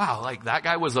 wow, like that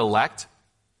guy was elect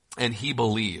and he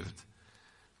believed.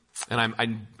 And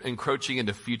I'm encroaching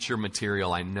into future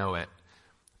material. I know it.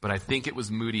 But I think it was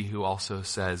Moody who also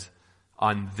says,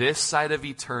 on this side of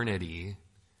eternity,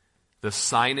 the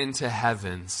sign into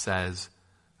heaven says,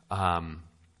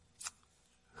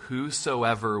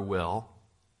 whosoever will.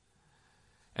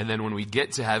 And then when we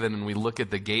get to heaven and we look at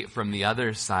the gate from the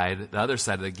other side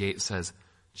of the gate says,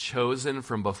 chosen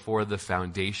from before the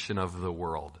foundation of the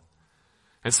world.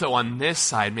 And so on this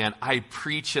side, man, I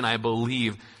preach and I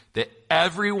believe that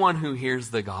everyone who hears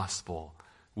the gospel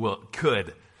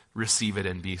could receive it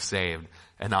and be saved.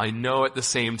 And I know at the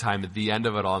same time, at the end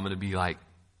of it all, I'm going to be like,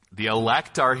 the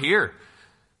elect are here.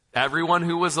 Everyone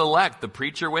who was elect, the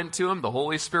preacher went to him, the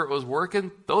Holy Spirit was working,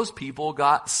 those people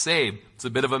got saved. It's a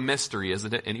bit of a mystery,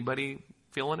 isn't it? Anybody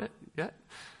feeling it yet?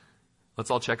 Let's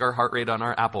all check our heart rate on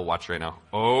our Apple Watch right now.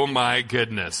 Oh my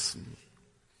goodness.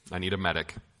 I need a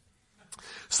medic.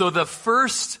 So the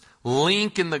first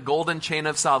link in the golden chain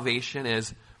of salvation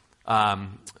is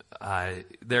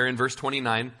there in verse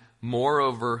 29,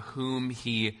 moreover whom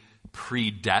he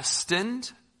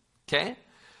predestined. Okay?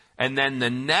 And then the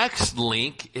next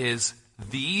link is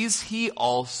these he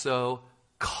also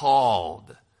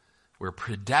called. We're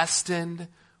predestined.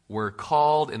 We're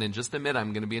called, and in just a minute,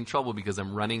 I'm going to be in trouble because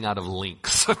I'm running out of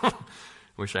links.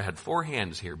 Wish I had 4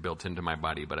 hands here built into my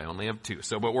body, but I only have 2.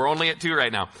 But we're only at 2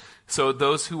 right now. So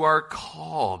those who are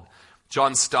called.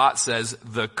 John Stott says,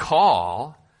 the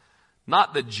call,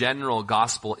 not the general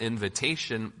gospel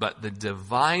invitation, but the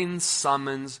divine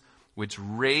summons which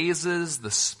raises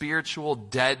the spiritual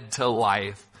dead to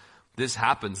life. This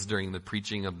happens during the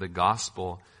preaching of the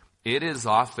gospel. It is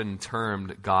often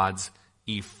termed God's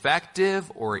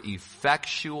effective or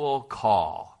effectual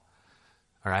call.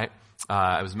 All right?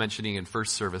 I was mentioning in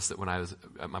first service that when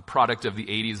I'm a product of the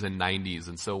 80s and 90s,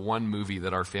 and so one movie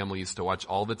that our family used to watch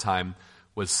all the time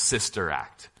was Sister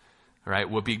Act. All right?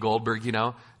 Whoopi Goldberg, you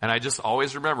know? And I just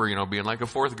always remember, being like a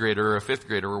fourth grader or a fifth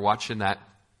grader, we're watching that.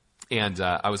 And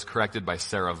I was corrected by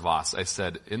Sarah Voss. I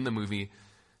said, in the movie,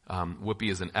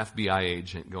 Whoopi is an FBI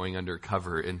agent going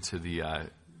undercover into the,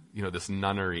 this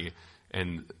nunnery.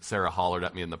 And Sarah hollered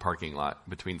at me in the parking lot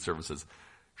between services.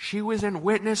 She was in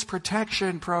witness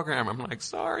protection program. I'm like,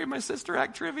 sorry, my sister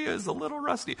act trivia is a little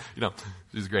rusty.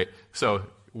 She's great. So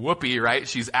Whoopi, right?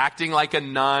 She's acting like a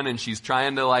nun and she's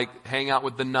trying to hang out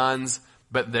with the nuns.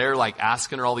 But they're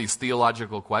asking her all these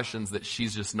theological questions that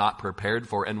she's just not prepared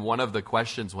for. And one of the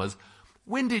questions was,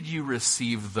 when did you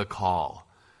receive the call?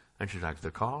 And she's like, the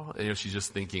call? And, she's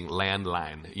just thinking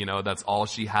landline. That's all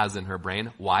she has in her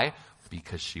brain. Why?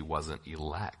 Because she wasn't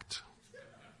elect.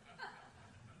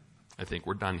 I think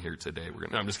we're done here today.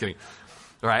 No, I'm just kidding.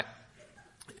 All right.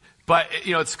 But,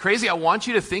 it's crazy. I want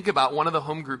you to think about one of the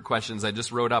home group questions I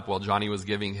just wrote up while Johnny was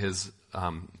giving his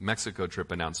Mexico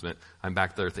trip announcement. I'm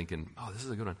back there thinking, this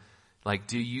is a good one.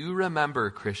 Do you remember,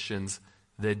 Christians,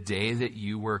 the day that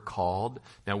you were called?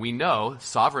 Now, we know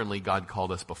sovereignly God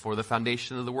called us before the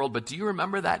foundation of the world, but do you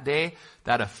remember that day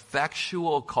that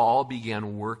effectual call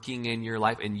began working in your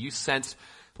life and you sensed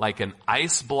an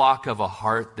ice block of a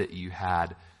heart that you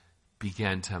had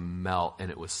began to melt, and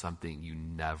it was something you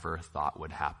never thought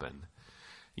would happen?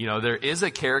 There is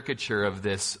a caricature of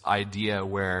this idea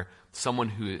where someone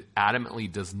who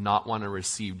adamantly does not want to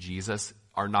receive Jesus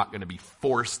are not going to be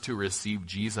forced to receive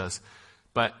Jesus.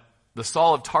 But the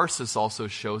Saul of Tarsus also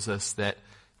shows us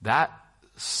that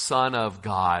Son of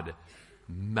God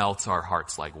melts our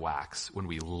hearts like wax when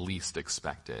we least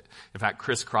expect it. In fact,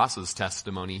 Chris Cross's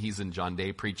testimony, he's in John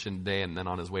Day preaching today and then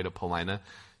on his way to Paulina.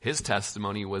 His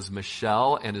testimony was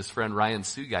Michelle and his friend Ryan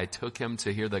Sugai took him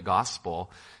to hear the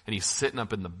gospel, and he's sitting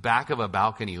up in the back of a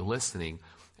balcony listening,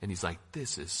 and he's like,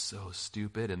 this is so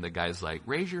stupid. And the guy's like,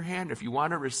 raise your hand if you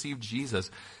want to receive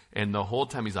Jesus. And the whole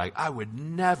time he's like, I would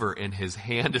never, and his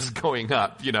hand is going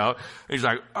up, And he's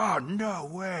like, oh,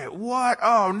 no way, what?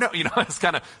 Oh, no. It's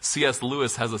kind of, C.S.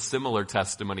 Lewis has a similar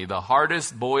testimony. The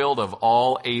hardest boiled of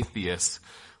all atheists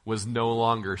was no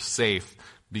longer safe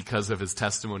because of his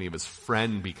testimony of his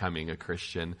friend becoming a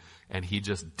Christian, and he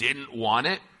just didn't want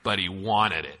it, but he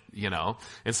wanted it,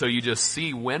 And so you just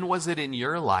see, when was it in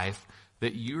your life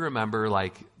that you remember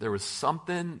there was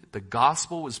something, the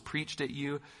gospel was preached at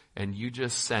you, and you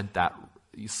just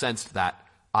sensed that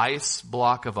ice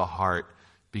block of a heart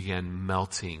began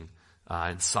melting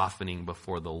and softening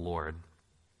before the Lord.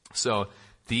 So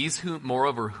these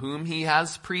moreover whom he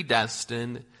has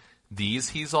predestined, these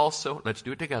he's also, let's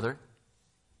do it together.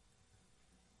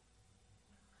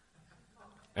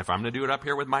 If I'm going to do it up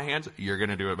here with my hands, you're going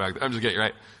to do it back there. I'm just kidding,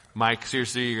 right? Mike,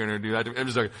 seriously, you're going to do that? I'm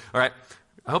just joking. All right.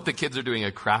 I hope the kids are doing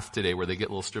a craft today where they get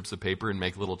little strips of paper and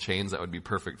make little chains. That would be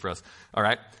perfect for us. All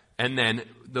right. And then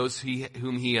those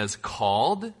whom he has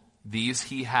called, these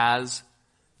he has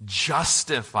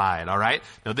justified. All right.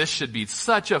 Now this should be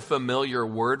such a familiar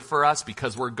word for us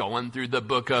because we're going through the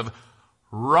book of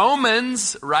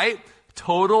Romans, right?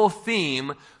 Total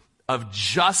theme of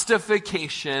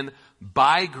justification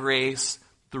by grace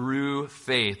through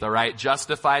faith, all right?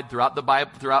 Justified throughout the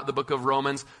Bible, throughout the book of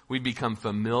Romans, we become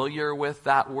familiar with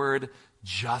that word,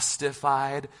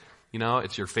 justified.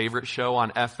 It's your favorite show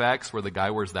on FX where the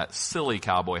guy wears that silly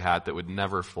cowboy hat that would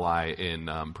never fly in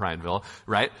Prineville,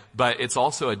 right? But it's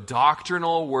also a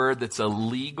doctrinal word that's a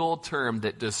legal term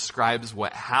that describes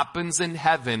what happens in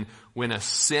heaven when a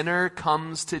sinner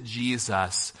comes to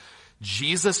Jesus.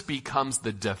 Jesus becomes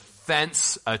the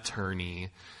defense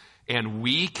attorney. And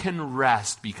we can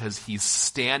rest because he's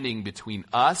standing between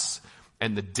us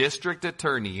and the district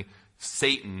attorney,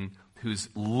 Satan, who's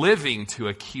living to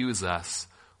accuse us,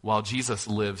 while Jesus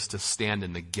lives to stand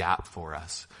in the gap for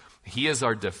us. He is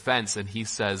our defense, and he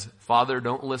says, Father,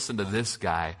 don't listen to this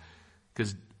guy,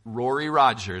 because Rory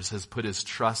Rogers has put his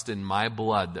trust in my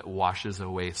blood that washes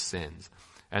away sins.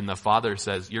 And the Father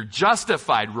says, you're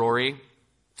justified, Rory.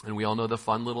 And we all know the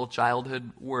fun little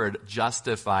childhood word,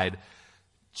 justified.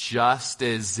 Just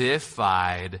as if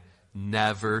I'd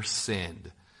never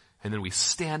sinned. And then we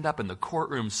stand up and the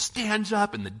courtroom stands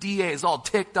up and the DA is all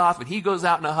ticked off and he goes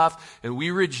out in a huff and we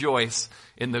rejoice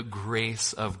in the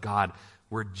grace of God.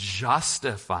 We're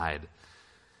justified.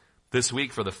 This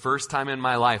week, for the first time in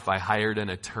my life, I hired an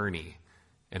attorney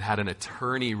and had an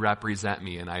attorney represent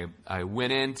me. And I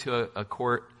went into a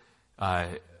court a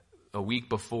week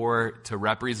before to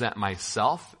represent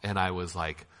myself, and I was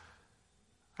like,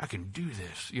 I can do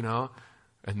this,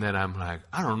 And then I'm like,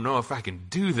 I don't know if I can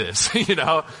do this,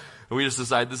 And we just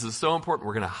decided this is so important.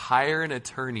 We're going to hire an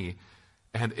attorney.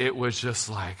 And it was just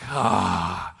like,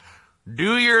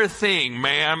 do your thing,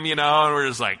 ma'am, And we're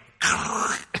just like,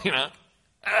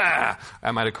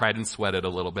 I might have cried and sweated a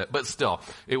little bit, but still,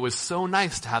 it was so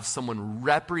nice to have someone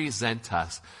represent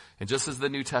us. And just as the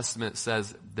New Testament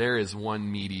says, there is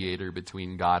one mediator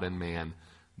between God and man,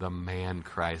 the man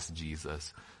Christ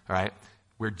Jesus. All right?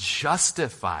 We're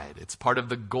justified. It's part of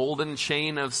the golden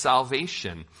chain of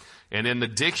salvation. And in the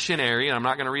dictionary, and I'm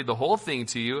not going to read the whole thing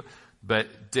to you,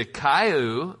 but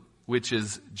dikaiou, which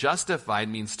is justified,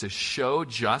 means to show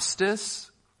justice,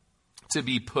 to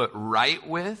be put right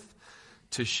with,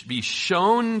 to be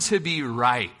shown to be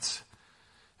right.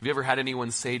 Have you ever had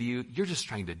anyone say to you, you're just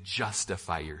trying to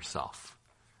justify yourself?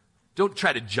 Don't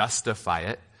try to justify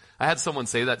it. I had someone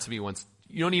say that to me once.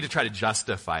 You don't need to try to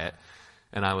justify it.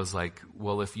 And I was like,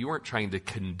 well, if you weren't trying to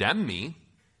condemn me,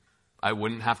 I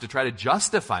wouldn't have to try to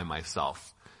justify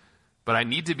myself. But I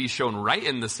need to be shown right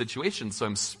in the situation, so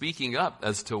I'm speaking up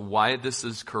as to why this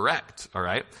is correct, all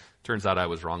right? Turns out I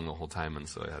was wrong the whole time, and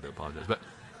so I had to apologize. But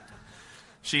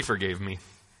she forgave me.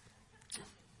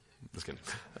 Just kidding.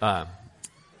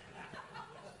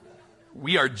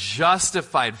 We are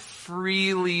justified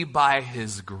freely by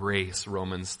His grace,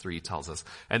 Romans 3 tells us.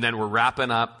 And then we're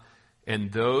wrapping up.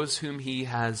 And those whom He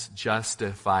has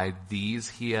justified, these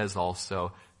He has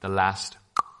also, the last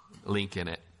link in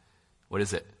it. What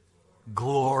is it?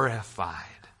 Glorified.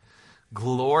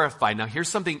 Glorified. Now here's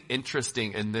something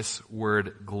interesting in this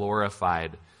word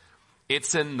glorified.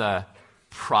 It's in the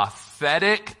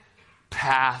prophetic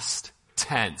past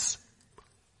tense.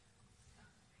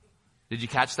 Did you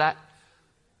catch that?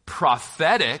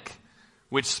 Prophetic,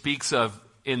 which speaks of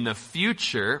in the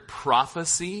future,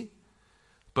 prophecy,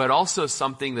 but also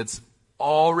something that's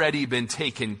already been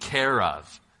taken care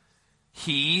of.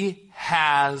 He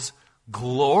has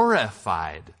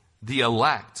glorified the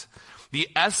elect. The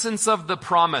essence of the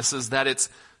promise is that it's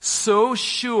so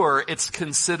sure it's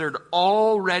considered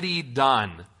already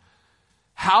done.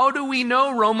 How do we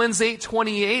know, Romans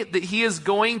 8:28, that He is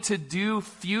going to do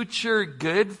future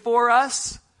good for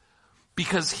us?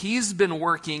 Because He's been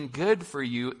working good for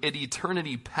you in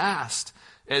eternity past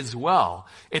as well.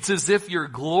 It's as if your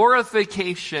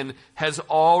glorification has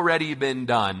already been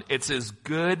done. It's as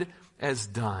good as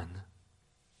done.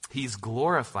 He's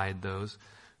glorified those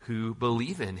who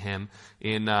believe in Him.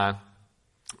 In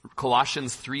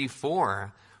Colossians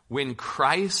 3:4, when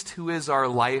Christ, who is our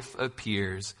life,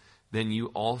 appears, then you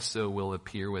also will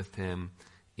appear with Him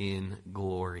in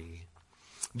glory.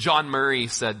 John Murray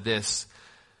said this,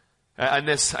 and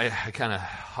this, I kind of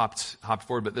hopped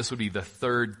forward, but this would be the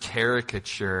third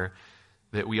caricature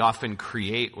that we often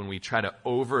create when we try to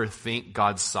overthink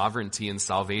God's sovereignty and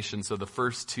salvation. So the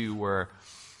first two were,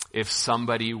 if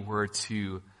somebody were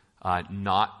to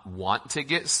not want to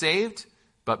get saved,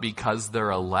 but because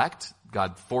they're elect,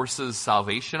 God forces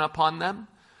salvation upon them.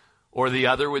 Or the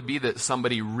other would be that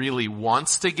somebody really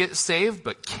wants to get saved,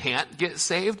 but can't get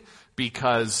saved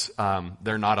because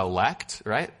they're not elect,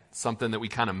 right? Something that we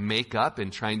kind of make up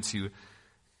in trying to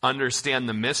understand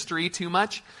the mystery too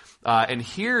much. And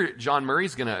here, John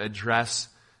Murray's going to address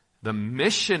the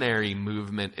missionary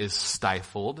movement is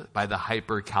stifled by the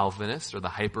hyper-Calvinist or the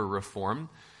hyper-Reformed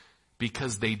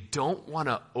because they don't want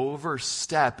to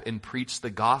overstep and preach the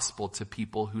gospel to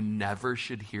people who never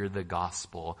should hear the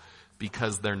gospel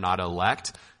because they're not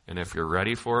elect. And if you're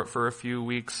ready for it for a few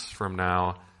weeks from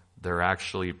now, they're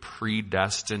actually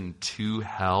predestined to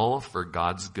hell for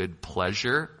God's good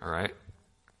pleasure. All right?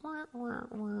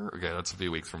 Okay, that's a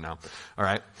few weeks from now. All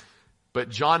right? But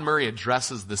John Murray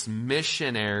addresses this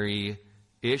missionary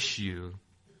issue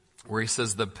where he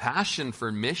says the passion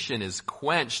for mission is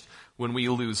quenched when we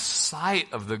lose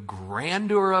sight of the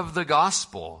grandeur of the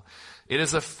gospel. It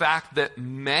is a fact that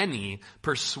many,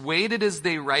 persuaded as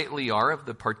they rightly are of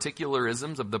the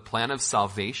particularisms of the plan of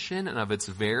salvation and of its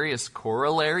various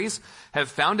corollaries, have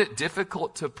found it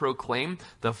difficult to proclaim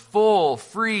the full,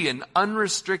 free, and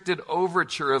unrestricted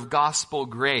overture of gospel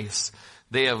grace.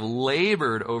 They have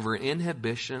labored over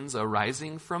inhibitions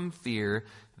arising from fear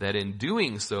that in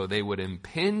doing so they would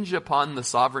impinge upon the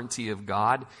sovereignty of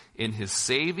God in His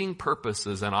saving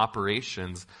purposes and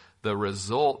operations. The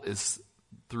result is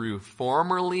through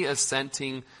formerly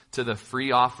assenting to the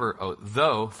free offer,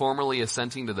 though formerly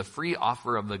assenting to the free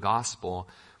offer of the gospel,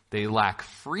 they lack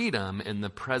freedom in the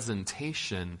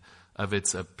presentation of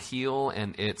its appeal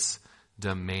and its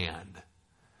demand.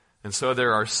 And so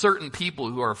there are certain people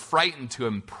who are frightened to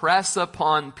impress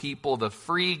upon people the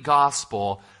free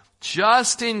gospel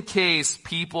just in case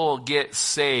people get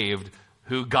saved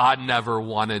who God never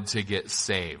wanted to get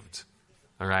saved.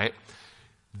 All right?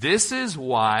 This is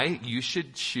why you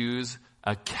should choose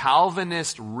a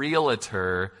Calvinist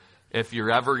realtor if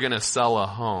you're ever going to sell a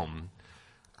home,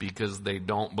 because they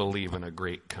don't believe in a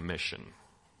Great Commission.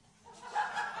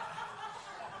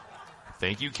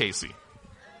 Thank you, Casey.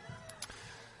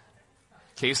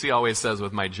 Casey always says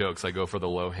with my jokes, I go for the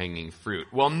low-hanging fruit.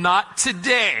 Well, not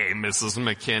today, Mrs.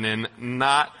 McKinnon.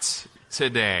 Not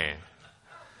today.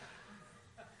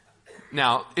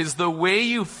 Now, is the way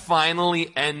you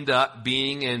finally end up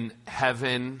being in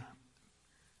heaven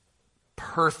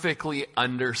perfectly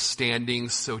understanding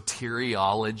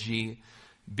soteriology,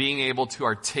 being able to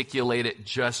articulate it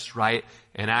just right,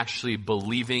 and actually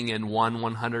believing in one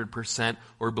 100%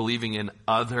 or believing in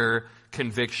other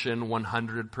conviction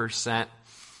 100%?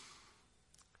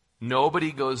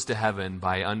 Nobody goes to heaven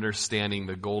by understanding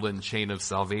the golden chain of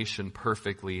salvation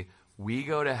perfectly. We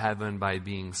go to heaven by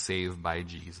being saved by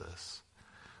Jesus.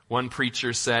 One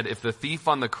preacher said, if the thief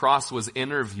on the cross was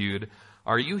interviewed,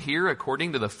 are you here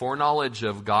according to the foreknowledge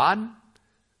of God?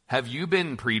 Have you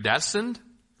been predestined?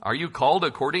 Are you called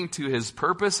according to his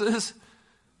purposes?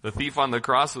 The thief on the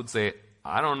cross would say,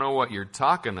 I don't know what you're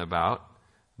talking about.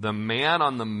 The man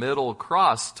on the middle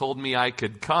cross told me I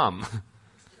could come.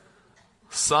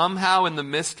 Somehow in the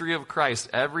mystery of Christ,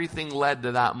 everything led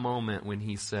to that moment when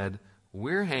he said,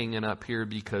 we're hanging up here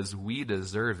because we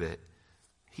deserve it.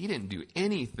 He didn't do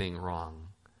anything wrong.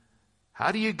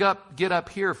 How do you get up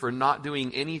here for not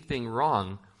doing anything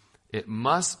wrong? It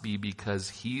must be because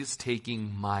he's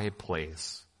taking my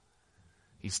place.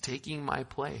 He's taking my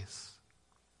place.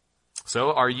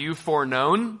 So are you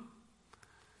foreknown?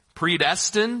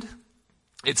 Predestined?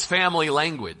 It's family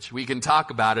language. We can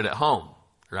talk about it at home,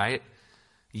 right?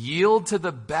 Yield to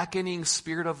the beckoning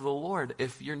Spirit of the Lord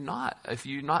if you're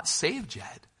not saved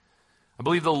yet. I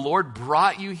believe the Lord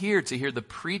brought you here to hear the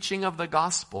preaching of the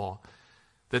gospel,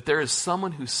 that there is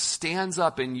someone who stands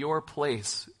up in your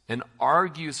place and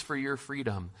argues for your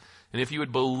freedom. And if you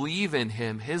would believe in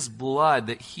him, his blood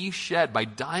that he shed by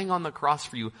dying on the cross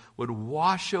for you would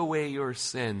wash away your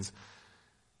sins.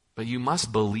 But you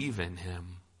must believe in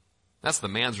him. That's the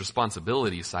man's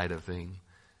responsibility side of things.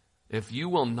 If you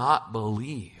will not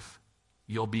believe,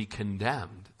 you'll be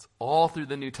condemned. It's all through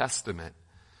the New Testament.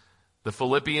 The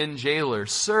Philippian jailer,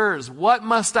 sirs, what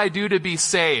must I do to be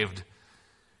saved?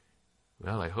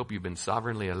 Well, I hope you've been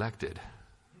sovereignly elected,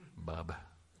 bub.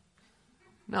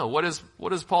 No, what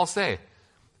does Paul say?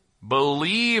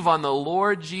 Believe on the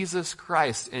Lord Jesus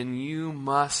Christ and you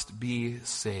must be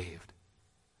saved.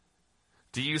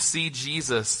 Do you see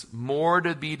Jesus more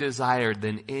to be desired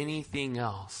than anything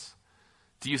else?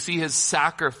 Do you see his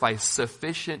sacrifice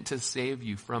sufficient to save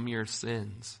you from your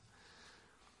sins?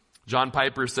 John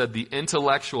Piper said, the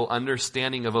intellectual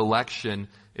understanding of election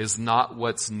is not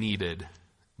what's needed,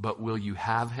 but will you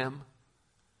have him?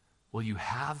 Will you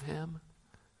have him?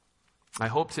 I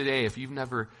hope today, if you've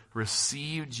never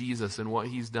received Jesus and what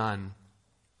he's done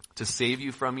to save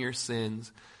you from your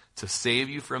sins, to save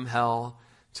you from hell,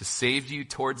 to save you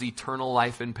towards eternal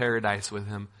life in paradise with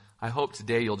him, I hope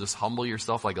today you'll just humble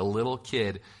yourself like a little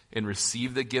kid and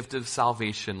receive the gift of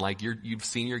salvation like you've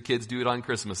seen your kids do it on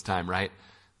Christmas time, right?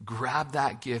 Grab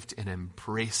that gift and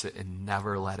embrace it and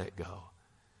never let it go.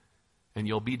 And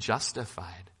you'll be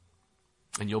justified.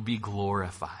 And you'll be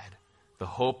glorified. The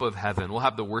hope of heaven. We'll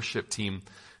have the worship team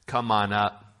come on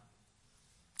up.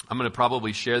 I'm going to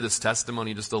probably share this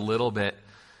testimony just a little bit.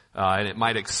 And it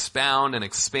might expound and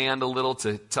expand a little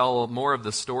to tell more of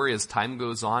the story as time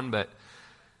goes on, but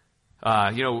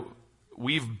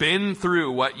we've been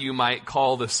through what you might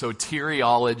call the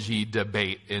soteriology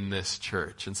debate in this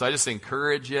church. And so I just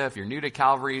encourage you, if you're new to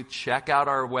Calvary, check out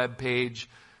our webpage,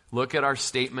 look at our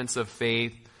statements of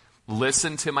faith,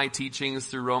 listen to my teachings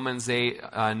through Romans 8,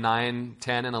 9,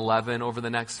 10, and 11 over the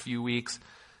next few weeks.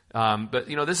 But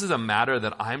this is a matter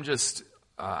that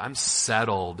I'm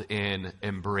settled in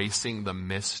embracing the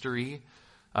mystery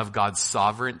of God's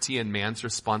sovereignty and man's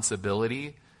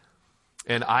responsibility.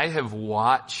 And I have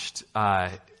watched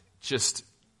just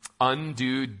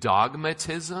undue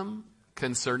dogmatism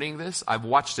concerning this. I've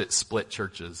watched it split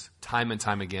churches time and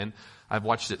time again. I've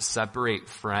watched it separate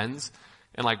friends.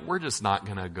 And we're just not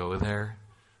going to go there.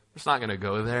 We're just not going to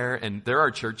go there. And there are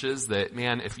churches that,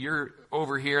 man, if you're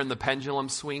over here in the pendulum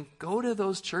swing, go to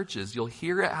those churches. You'll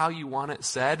hear it how you want it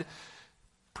said.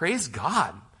 Praise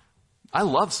God. I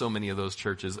love so many of those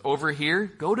churches. Over here,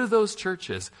 go to those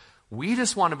churches. We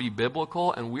just want to be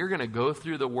biblical, and we're going to go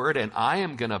through the Word, and I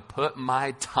am going to put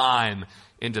my time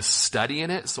into studying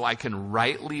it so I can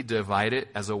rightly divide it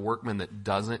as a workman that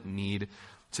doesn't need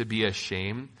to be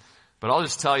ashamed. But I'll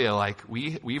just tell you,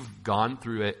 we've gone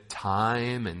through it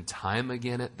time and time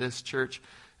again at this church,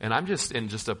 and I'm just in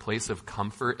just a place of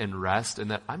comfort and rest,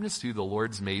 and that I'm just who the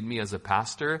Lord's made me as a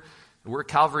pastor. We're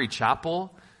Calvary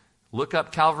Chapel. Look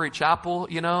up Calvary Chapel,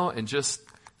 and just,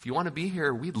 if you want to be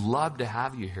here, we'd love to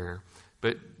have you here.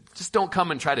 But just don't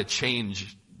come and try to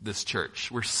change this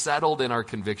church. We're settled in our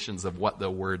convictions of what the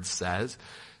Word says.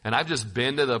 And I've just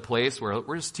been to the place where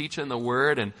we're just teaching the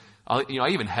Word, and I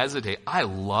even hesitate. I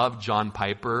love John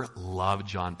Piper.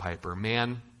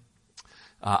 Man,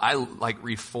 I like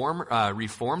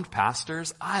reformed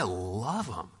pastors. I love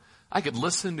them. I could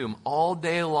listen to them all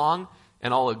day long,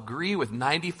 and I'll agree with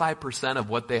 95% of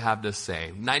what they have to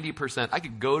say. 90%. I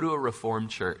could go to a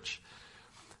Reformed church.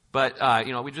 But,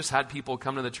 we just had people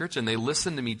come to the church and they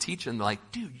listen to me teach and they're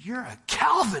like, dude, you're a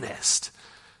Calvinist.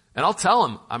 And I'll tell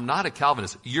them, I'm not a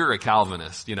Calvinist. You're a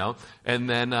Calvinist, And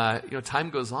then, time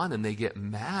goes on and they get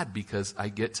mad because I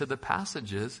get to the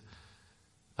passages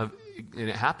and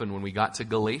it happened when we got to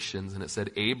Galatians and it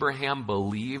said, Abraham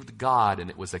believed God and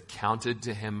it was accounted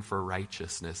to him for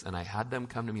righteousness. And I had them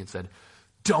come to me and said,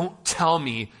 don't tell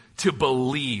me to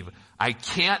believe. I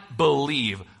can't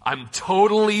believe. I'm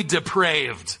totally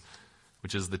depraved,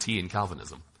 which is the T in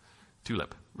Calvinism.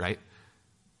 Tulip, right?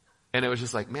 And it was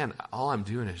just like, man, all I'm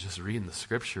doing is just reading the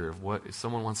scripture of what, if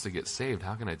someone wants to get saved,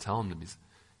 how can I tell them to be,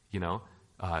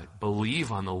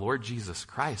 believe on the Lord Jesus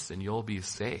Christ and you'll be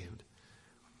saved.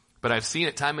 But I've seen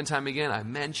it time and time again. I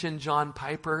mentioned John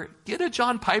Piper. Get a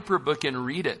John Piper book and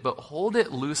read it, but hold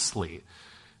it loosely.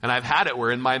 And I've had it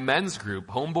where in my men's group,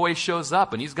 homeboy shows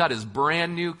up and he's got his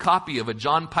brand new copy of a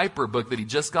John Piper book that he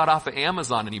just got off of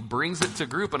Amazon and he brings it to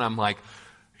group and I'm like,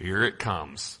 here it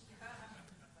comes.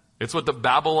 It's what the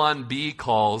Babylon Bee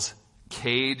calls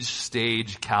cage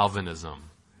stage Calvinism.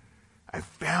 I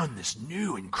found this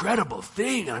new incredible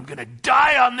thing and I'm going to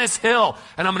die on this hill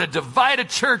and I'm going to divide a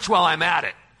church while I'm at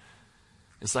it.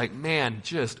 It's like, man,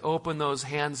 just open those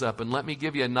hands up and let me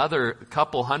give you another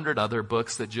couple hundred other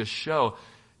books that just show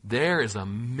there is a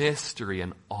mystery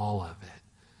in all of it.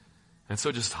 And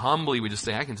so just humbly, we just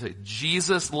say, I can tell you,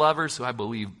 Jesus lovers who I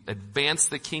believe advance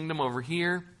the kingdom over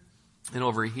here and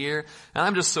over here. And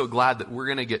I'm just so glad that we're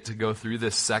going to get to go through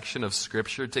this section of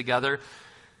scripture together.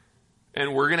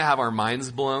 And we're going to have our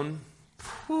minds blown.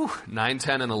 9,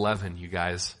 10, and 11, you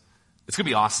guys. It's going to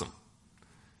be awesome.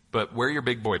 But wear your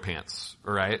big boy pants,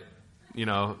 all right?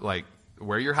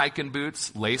 Wear your hiking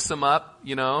boots, lace them up,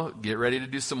 get ready to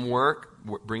do some work.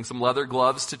 Bring some leather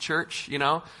gloves to church,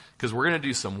 because we're going to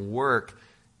do some work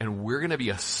and we're going to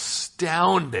be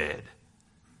astounded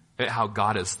at how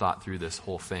God has thought through this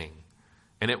whole thing.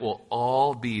 And it will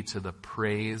all be to the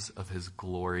praise of his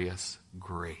glorious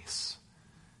grace.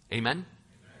 Amen?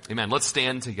 Amen. Let's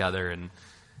stand together and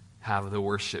have the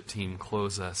worship team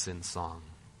close us in song.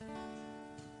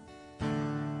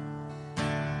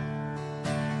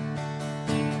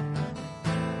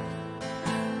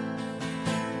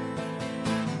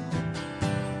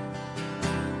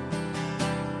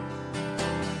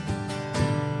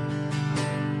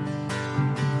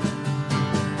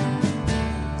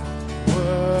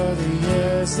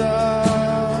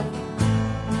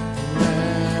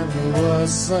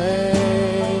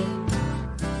 Slain,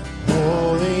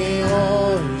 holy,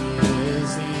 holy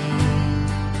is he.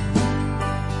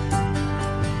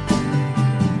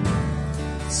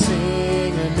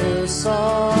 Sing a new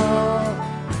song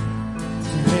to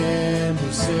him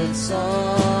who sits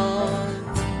on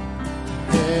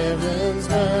heaven's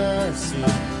mercy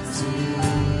seat.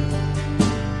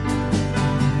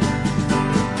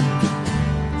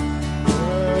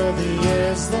 Worthy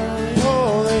is the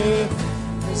holy,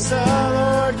 is the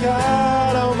Lord God.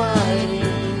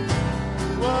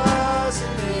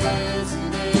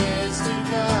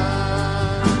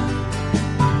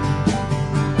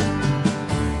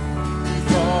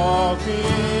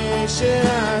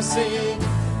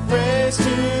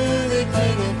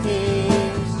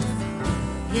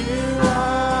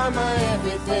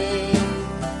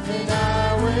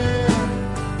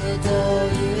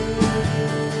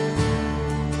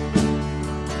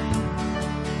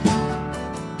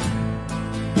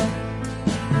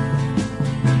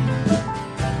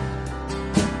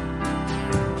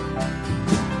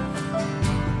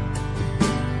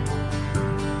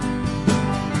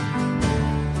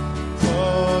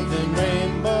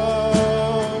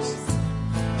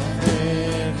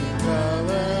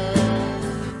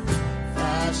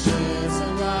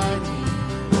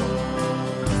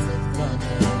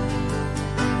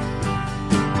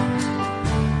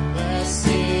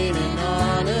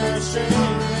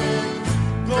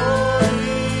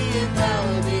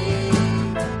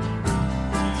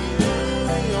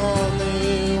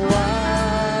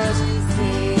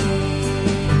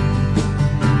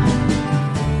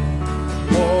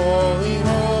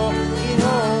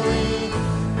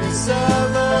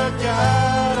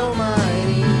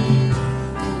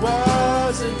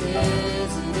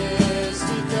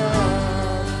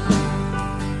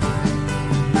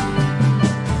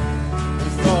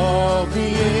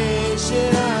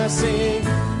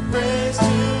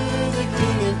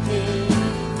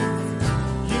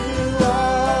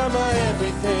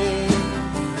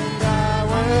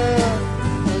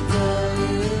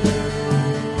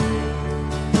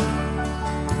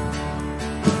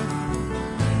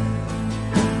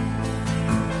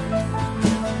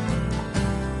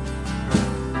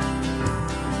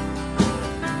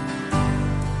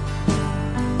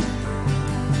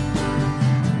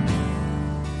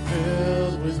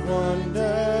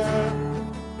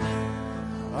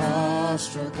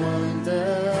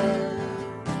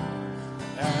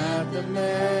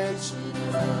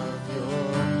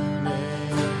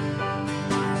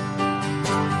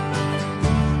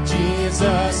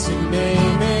 to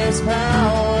name His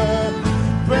power,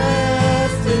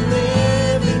 breath and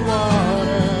living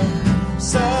water,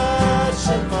 such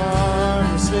a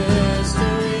marvelous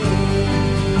mystery.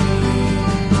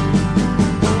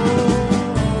 Oh,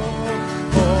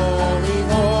 holy,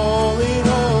 holy,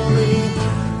 holy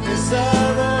is the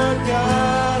Lord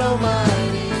God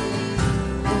Almighty,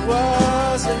 who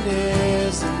was and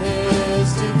is to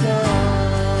come.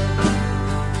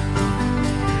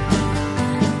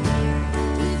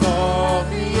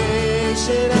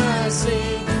 I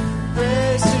sing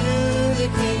praise to the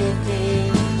King of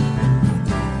Kings.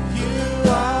 You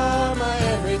are my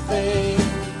everything,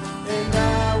 and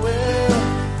I will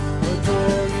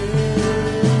adore you.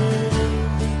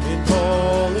 And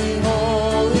holy,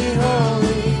 holy,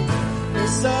 holy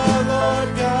is the Lord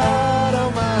God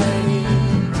Almighty,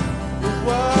 who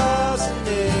was and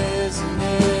is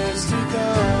to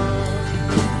come.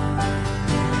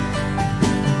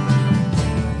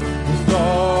 With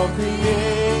all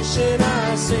creation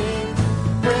I sing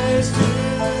praise to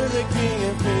the King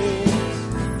of Kings.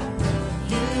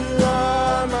 You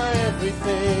are my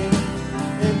everything,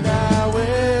 and I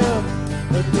will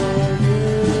adore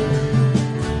you.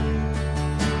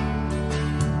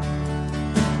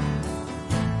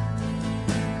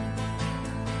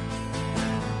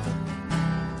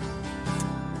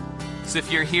 So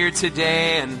if you're here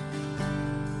today and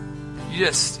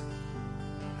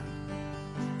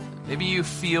maybe you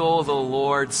feel the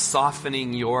Lord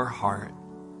softening your heart.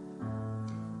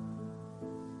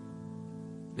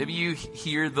 Maybe you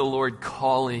hear the Lord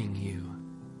calling you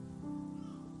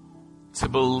to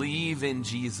believe in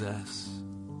Jesus,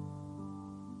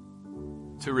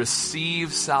 to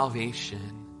receive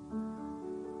salvation.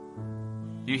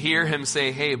 You hear Him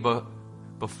say, hey, but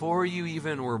before you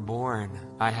even were born,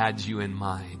 I had you in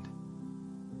mind.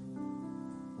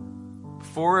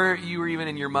 Before you were even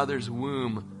in your mother's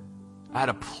womb, I had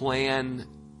a plan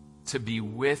to be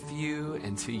with you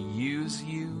and to use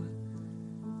you,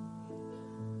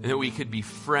 and that we could be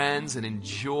friends and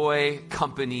enjoy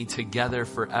company together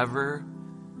forever.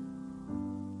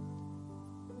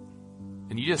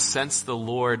 And you just sense the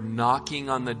Lord knocking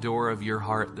on the door of your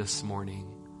heart this morning.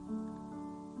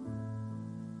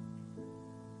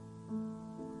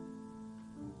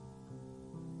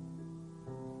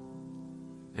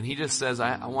 And He just says,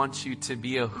 I want you to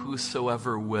be a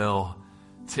whosoever will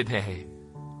today.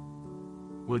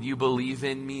 Will you believe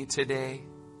in me today?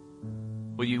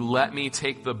 Will you let me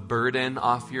take the burden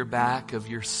off your back of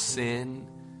your sin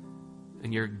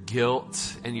and your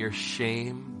guilt and your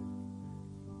shame?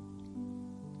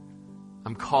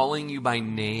 I'm calling you by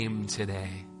name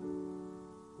today.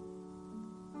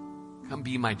 Come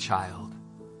be my child.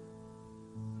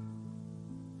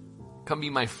 Come be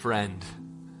my friend.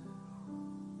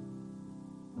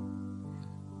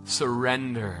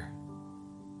 Surrender.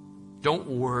 Don't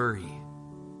worry.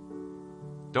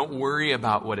 Don't worry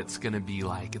about what it's going to be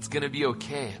like. It's going to be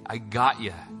okay. I got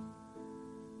you.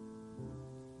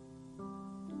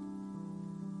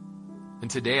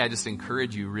 And today I just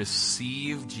encourage you,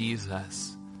 receive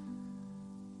Jesus.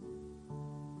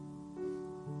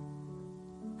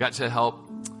 Got to help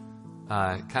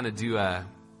kind of do a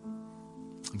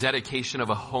dedication of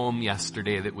a home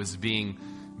yesterday that was being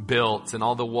built, and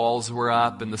all the walls were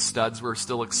up and the studs were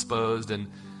still exposed, and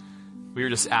we were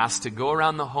just asked to go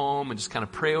around the home and just kind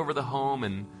of pray over the home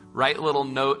and write little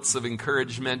notes of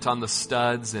encouragement on the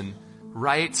studs and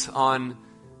write on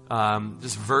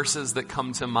just verses that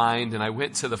come to mind. And I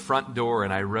went to the front door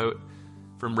and I wrote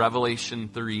from Revelation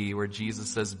 3 where Jesus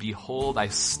says, "Behold, I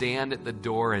stand at the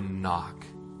door and knock."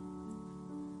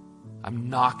 I'm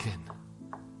knocking.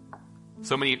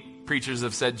 So many preachers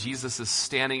have said Jesus is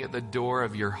standing at the door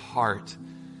of your heart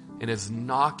and is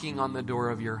knocking on the door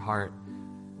of your heart.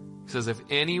 He says, if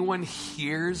anyone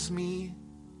hears me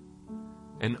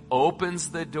and opens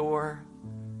the door,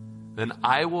 then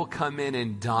I will come in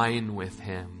and dine with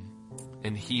him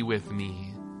and he with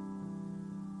me.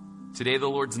 Today the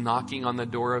Lord's knocking on the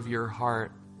door of your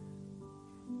heart.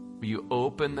 Will you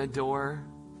open the door?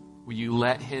 Will you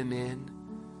let him in?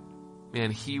 Man,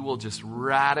 he will just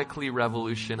radically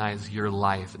revolutionize your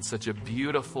life in such a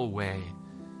beautiful way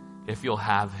if you'll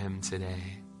have him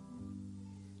today.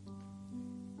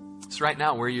 So right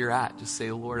now, where you're at, just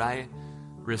say, Lord, I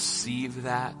receive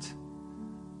that.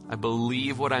 I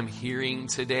believe what I'm hearing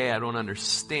today. I don't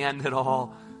understand it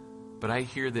all, but I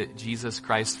hear that Jesus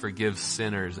Christ forgives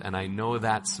sinners, and I know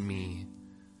that's me.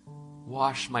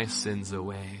 Wash my sins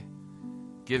away.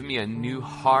 Give me a new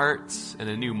heart and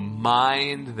a new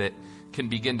mind that can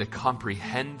begin to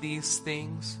comprehend these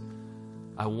things.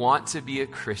 I want to be a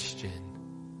Christian.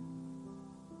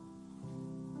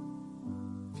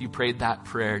 If If you prayed that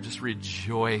prayer, just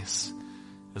rejoice.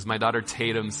 As my daughter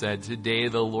Tatum said, today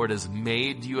the Lord has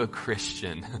made you a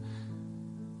Christian.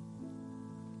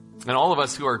 And all of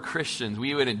us who are Christians,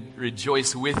 we would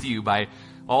rejoice with you by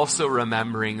also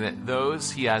remembering that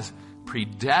those he has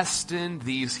predestined,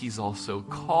 these he's also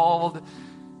called.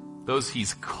 Those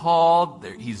he's called,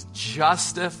 he's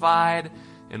justified.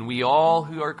 And we all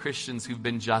who are Christians who've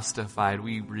been justified,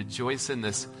 we rejoice in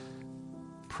this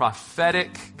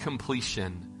prophetic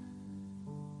completion.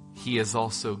 He is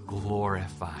also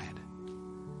glorified.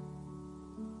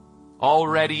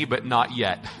 Already, but not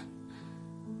yet.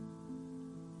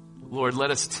 Lord, let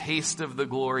us taste of the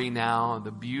glory now, the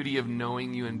beauty of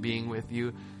knowing you and being with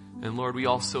you. And Lord, we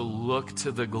also look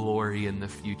to the glory in the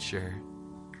future.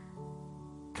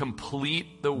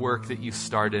 Complete the work that you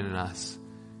started in us.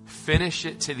 Finish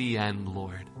it to the end,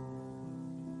 Lord.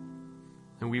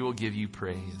 And we will give you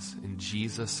praise. In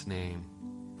Jesus' name,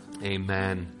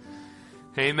 amen.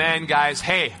 Amen, guys.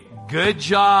 Hey, good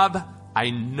job.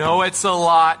 I know it's a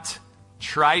lot.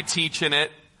 Try teaching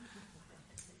it.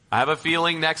 I have a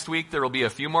feeling next week there will be a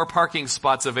few more parking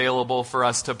spots available for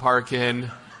us to park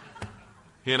in.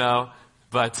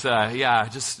 But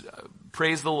just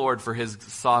praise the Lord for his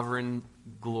sovereign,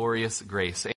 glorious grace.